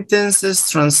 sentences,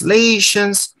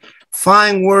 translations,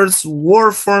 find words,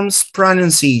 word forms,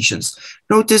 pronunciations.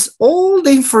 Notice all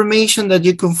the information that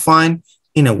you can find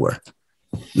in a word.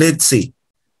 Let's see.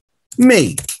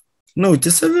 Make.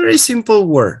 Notice a very simple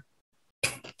word.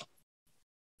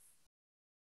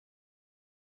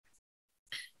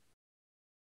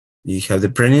 You have the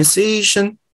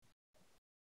pronunciation.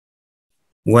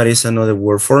 What is another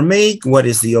word for make? What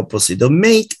is the opposite of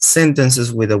make?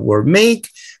 Sentences with the word make.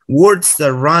 Words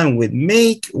that rhyme with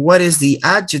make. What is the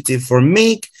adjective for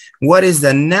make? What is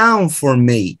the noun for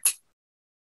make?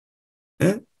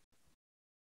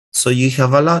 So you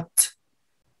have a lot.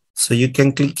 So you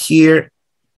can click here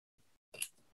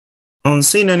on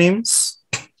synonyms.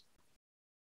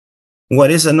 What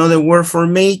is another word for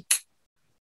make?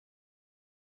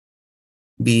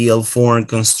 Build, form,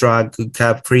 construct,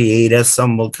 cap, create,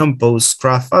 assemble, compose,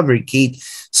 craft, fabricate.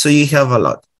 So you have a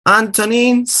lot.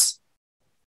 Antonyms.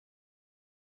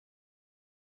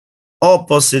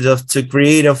 Opposite of to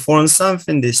create or form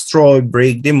something, destroy,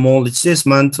 break, demolish,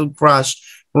 dismantle, crash,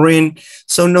 ruin.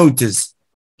 So notice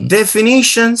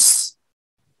definitions.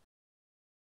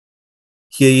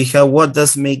 Here you have what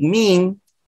does make mean.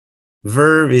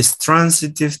 Verb is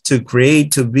transitive, to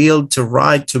create, to build, to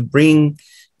write, to bring,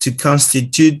 to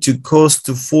constitute, to cause,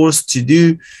 to force, to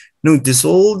do. Notice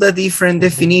all the different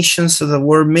definitions of the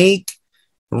word make.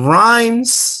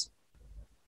 Rhymes.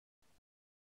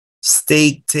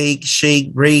 Steak, take,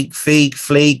 shake, break, fake,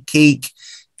 flake, cake.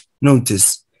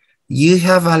 Notice you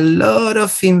have a lot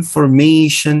of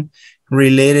information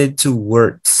related to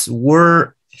words.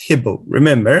 Word hippo.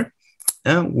 Remember,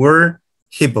 word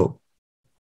hippo.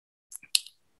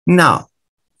 Now,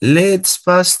 let's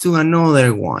pass to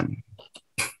another one.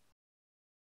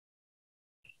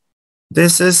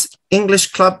 This is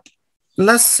English Club.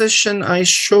 Last session, I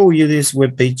showed you this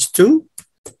webpage too.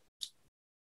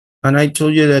 And I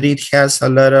told you that it has a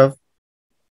lot of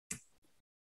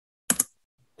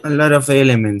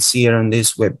elements here on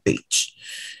this webpage.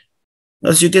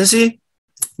 As you can see,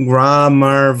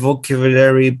 grammar,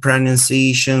 vocabulary,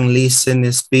 pronunciation,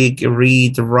 listen, speak,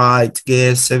 read, write,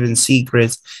 guess, 7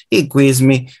 secrets, quiz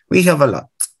me. We have a lot.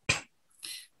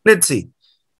 Let's see.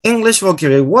 English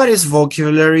vocabulary. What is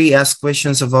vocabulary? Ask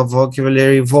questions about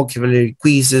vocabulary, vocabulary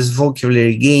quizzes,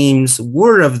 vocabulary games,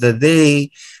 word of the day,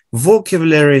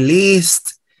 vocabulary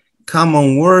list,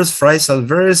 common words, phrasal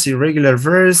verbs, irregular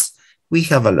verbs. We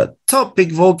have a lot.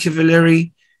 Topic,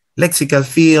 vocabulary, lexical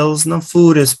fields, no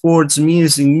food, sports,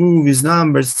 music, movies,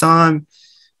 numbers, time,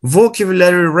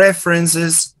 vocabulary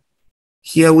references.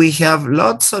 Here we have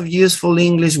lots of useful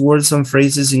English words and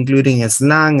phrases, including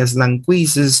slang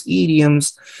quizzes,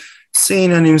 idioms,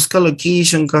 synonyms,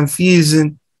 collocation,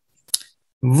 confusing.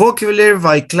 Vocabulary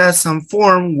by class and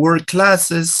form, word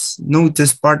classes,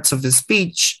 notice parts of the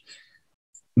speech,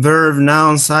 verb,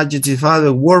 nouns, adjective,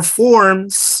 other word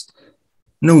forms.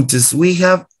 Notice we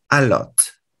have a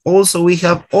lot. Also, we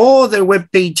have other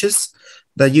web pages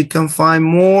that you can find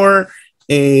more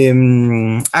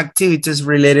activities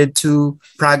related to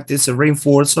practice, or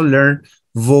reinforce, or learn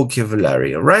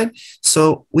vocabulary, all right?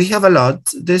 So we have a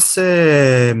lot. This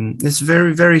is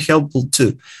very, very helpful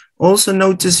too. Also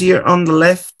notice here on the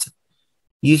left,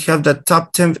 you have the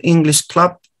top 10 English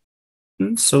club.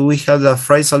 So we have the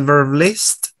phrasal verb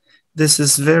list. This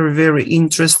is very, very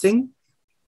interesting.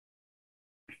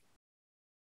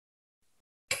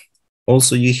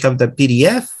 Also, you have the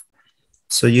PDF,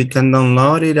 so you can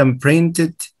download it and print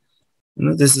it. You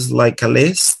know, this is like a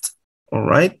list, all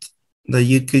right, that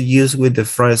you could use with the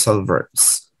phrasal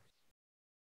verbs.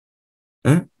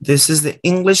 This is the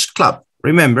English club.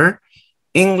 Remember,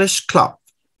 English club.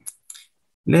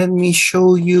 Let me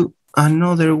show you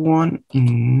another one.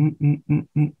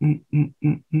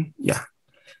 Yeah,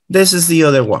 this is the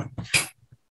other one.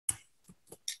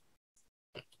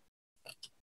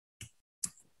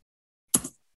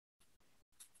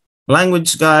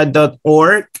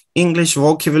 languageguide.org, English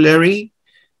vocabulary.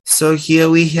 So here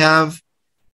we have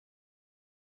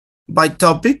by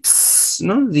topics,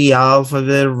 the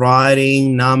alphabet,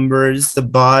 writing, numbers, the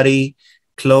body,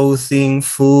 clothing,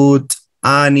 food,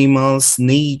 animals,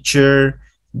 nature,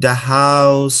 the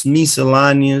house,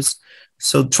 miscellaneous.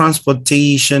 So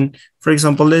transportation, for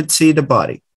example, let's see the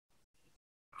body.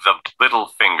 The little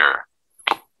finger,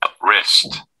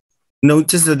 wrist.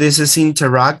 Notice that this is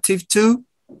interactive too.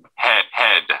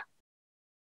 Head,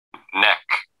 neck,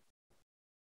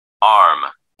 arm,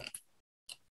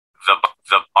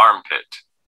 the armpit,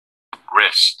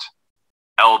 wrist,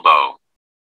 elbow,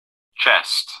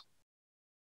 chest,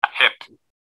 hip,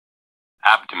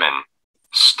 abdomen,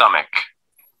 stomach,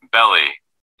 belly,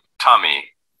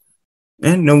 tummy.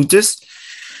 And notice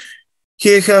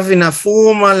here you have in a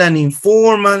formal and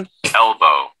informal.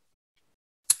 Elbow.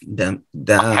 The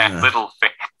Little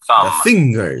thumb. The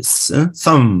fingers,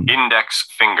 thumb. Index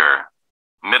finger,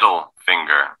 middle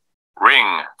finger,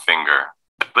 ring finger,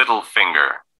 little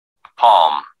finger,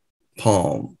 palm.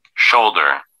 Palm.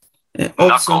 Shoulder.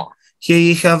 Also, knuckle. Here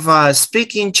you have a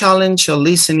speaking challenge, a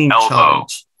listening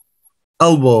challenge.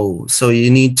 Elbow. So you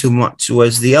need to march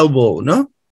towards the elbow, no?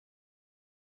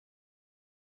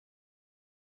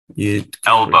 You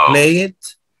can play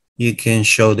it. You can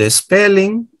show the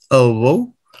spelling,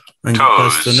 elbow. And you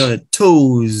have to know the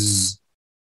toes.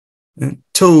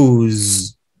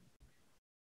 Toes.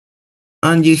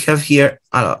 And you have here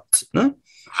a lot, no?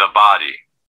 The body.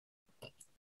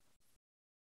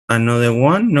 Another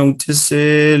one, notice,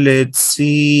 let's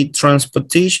see,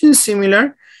 transportation,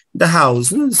 similar. The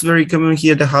house, no? It's very common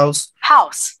here, the house.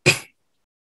 House.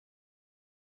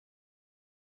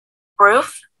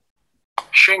 Roof.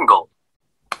 Shingle.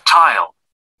 Tile.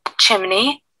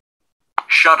 Chimney.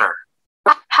 Shutter.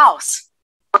 House.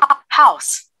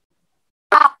 House.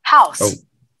 House. Oh,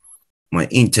 my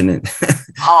internet.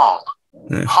 Hall.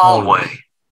 Hallway.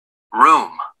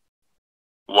 Room.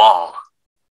 Wall.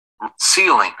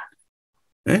 Ceiling.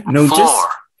 Notice. Floor.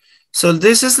 So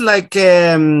this is like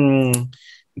the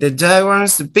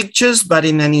diagrams, the pictures, but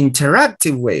in an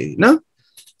interactive way, no?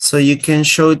 So you can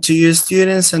show it to your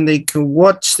students and they can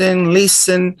watch them,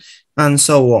 listen, and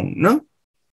so on, no?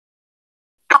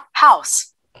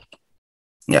 House.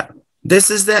 Yeah, this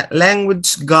is the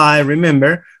language guide,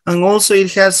 remember? And also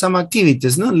it has some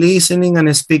activities, no? Listening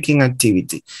and speaking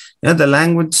activity. Yeah, the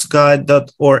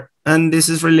languageguide.org. And this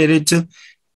is related to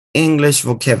English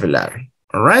vocabulary,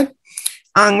 all right?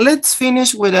 And let's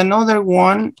finish with another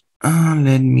one.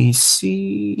 Let me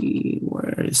see,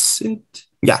 where is it?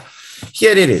 Yeah,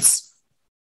 here it is.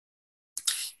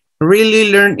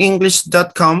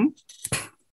 reallylearnenglish.com.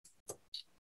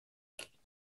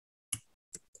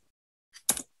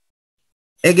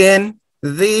 Again,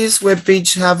 this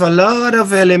webpage have a lot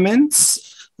of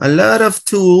elements, a lot of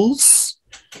tools,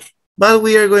 but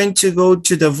we are going to go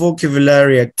to the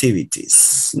vocabulary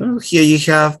activities. Here you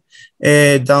have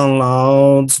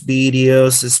downloads,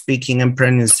 videos, speaking and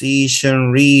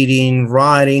pronunciation, reading,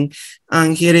 writing,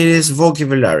 and here it is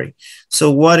vocabulary.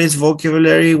 So what is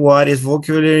vocabulary? What is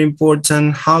vocabulary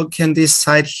important? How can this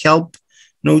site help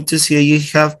Notice here you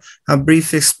have a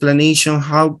brief explanation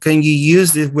how can you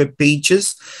use these web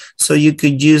pages. So you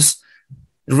could use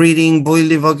reading, build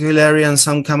the vocabulary and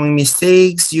some common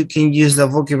mistakes. You can use the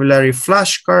vocabulary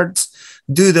flashcards,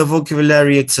 do the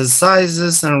vocabulary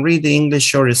exercises and read the English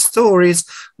short stories.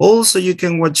 Also, you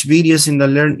can watch videos in the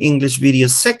Learn English video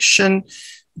section,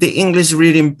 the English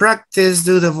reading practice,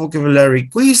 do the vocabulary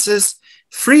quizzes,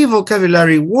 free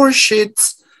vocabulary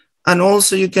worksheets, and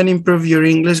also you can improve your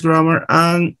English grammar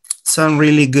and some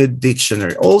really good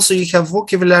dictionary. Also, you have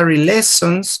vocabulary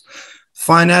lessons,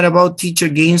 find out about teacher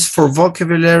games for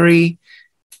vocabulary,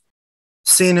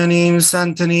 synonyms,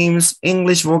 antonyms,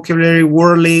 English vocabulary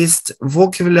word list,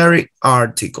 vocabulary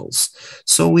articles.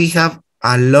 So we have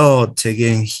a lot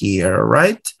again here,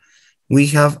 right? We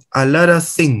have a lot of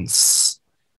things.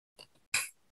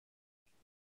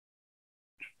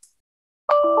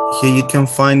 Here you can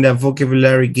find the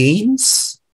vocabulary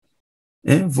games,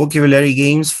 vocabulary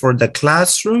games for the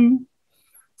classroom,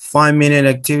 5-minute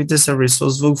activities, a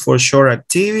resource book for short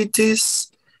activities.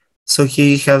 So here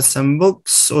you have some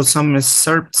books or some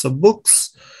excerpts of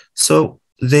books. So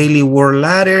daily word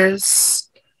ladders.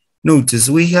 Notice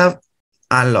we have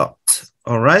a lot,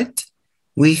 all right?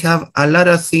 We have a lot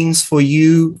of things for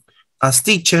you as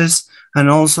teachers and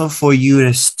also for you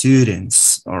as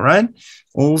students, all right?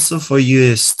 Also for you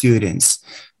as students.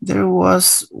 There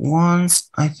was once,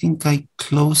 I think I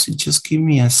closed it. Just give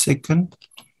me a second.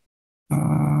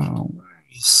 Where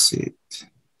is it?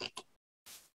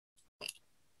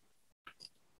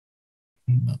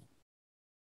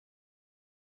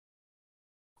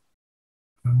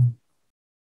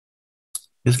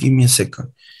 Just give me a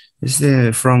second. It's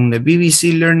from the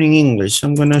BBC Learning English.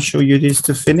 I'm going to show you this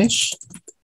to finish.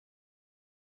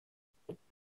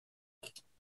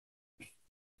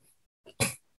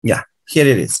 Yeah, here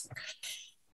it is.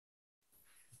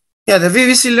 Yeah, the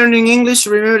BBC Learning English,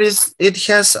 remember, it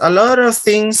has a lot of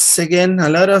things, again, a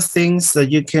lot of things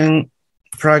that you can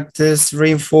practice,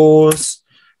 reinforce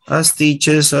as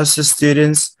teachers, as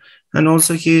students. And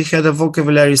also here you have the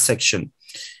vocabulary section.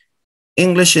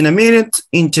 English in a minute,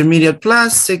 intermediate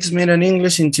plus, 6-minute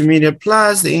English, intermediate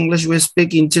plus, the English we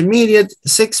speak intermediate,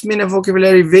 6-minute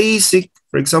vocabulary basic,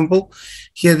 for example.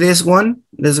 Here, this one,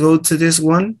 let's go to this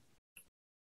one.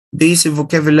 Basic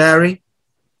vocabulary,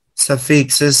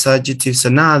 suffixes, adjectives,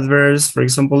 and adverbs. For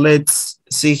example, let's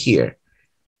see here.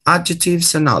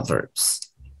 Adjectives and adverbs.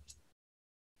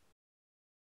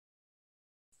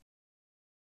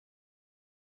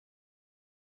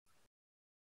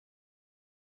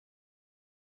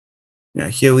 Now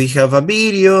here we have a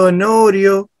video, an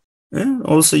audio.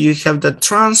 Also, you have the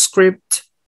transcript.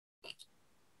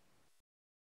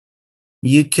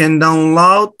 You can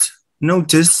download,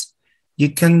 notice, you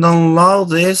can download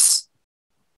this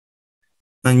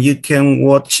and you can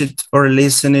watch it or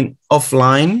listen it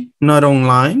offline, not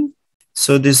online.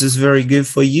 So this is very good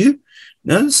for you.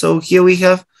 So here we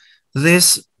have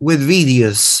this with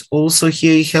videos. Also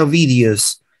here you have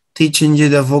videos teaching you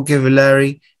the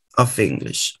vocabulary of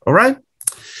English. All right.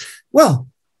 Well,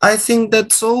 I think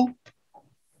that's all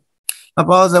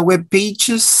about the web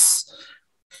pages.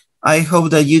 I hope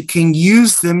that you can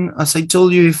use them. As I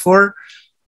told you before,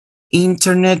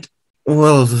 internet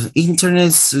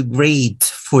is great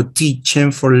for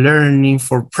teaching, for learning,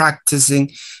 for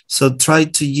practicing. So try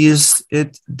to use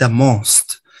it the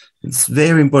most. It's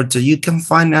very important. You can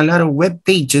find a lot of web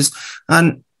pages,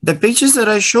 and the pages that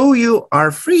I show you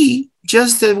are free.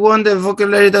 Just the one, the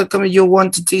vocabulary.com, you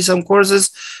want to take some courses,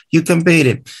 you can pay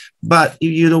it. But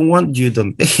if you don't want, you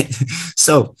don't pay it.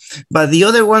 So, but the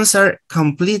other ones are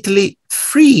completely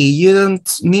free. You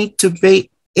don't need to pay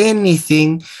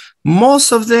anything.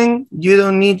 Most of them, you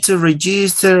don't need to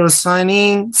register or sign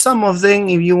in. Some of them,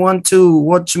 if you want to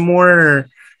watch more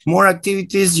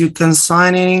activities, you can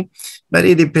sign in, but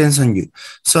it depends on you.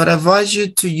 So I'd advise you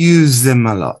to use them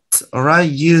a lot. All right,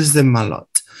 use them a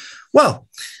lot. Well,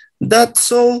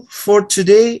 that's all for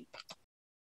today.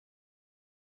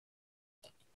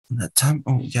 The time,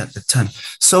 oh yeah, the time.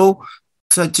 So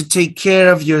try to take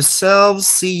care of yourselves.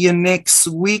 See you next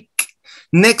week.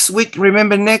 Next week,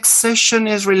 remember, next session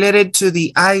is related to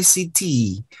the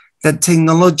ICT, the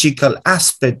technological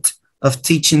aspect of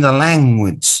teaching the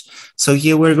language. So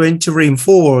here we're going to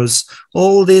reinforce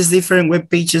all these different web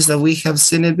pages that we have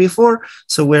seen it before.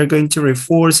 So we're going to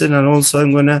reinforce it. And also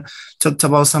I'm going to talk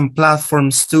about some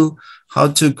platforms too, how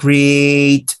to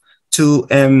create, to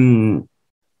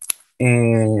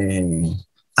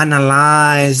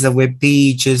analyze the web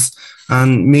pages,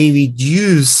 and maybe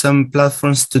use some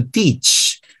platforms to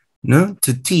teach,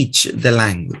 to teach the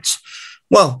language.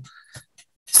 Well,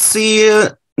 see you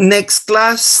Next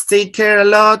class, take care a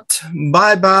lot.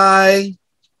 Bye-bye.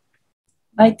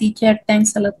 Bye, teacher.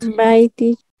 Thanks a lot. Bye,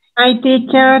 teacher. Hi,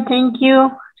 teacher. Thank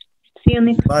you. See you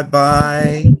next.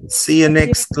 Bye-bye. See you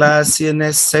next class, see you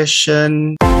next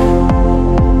session.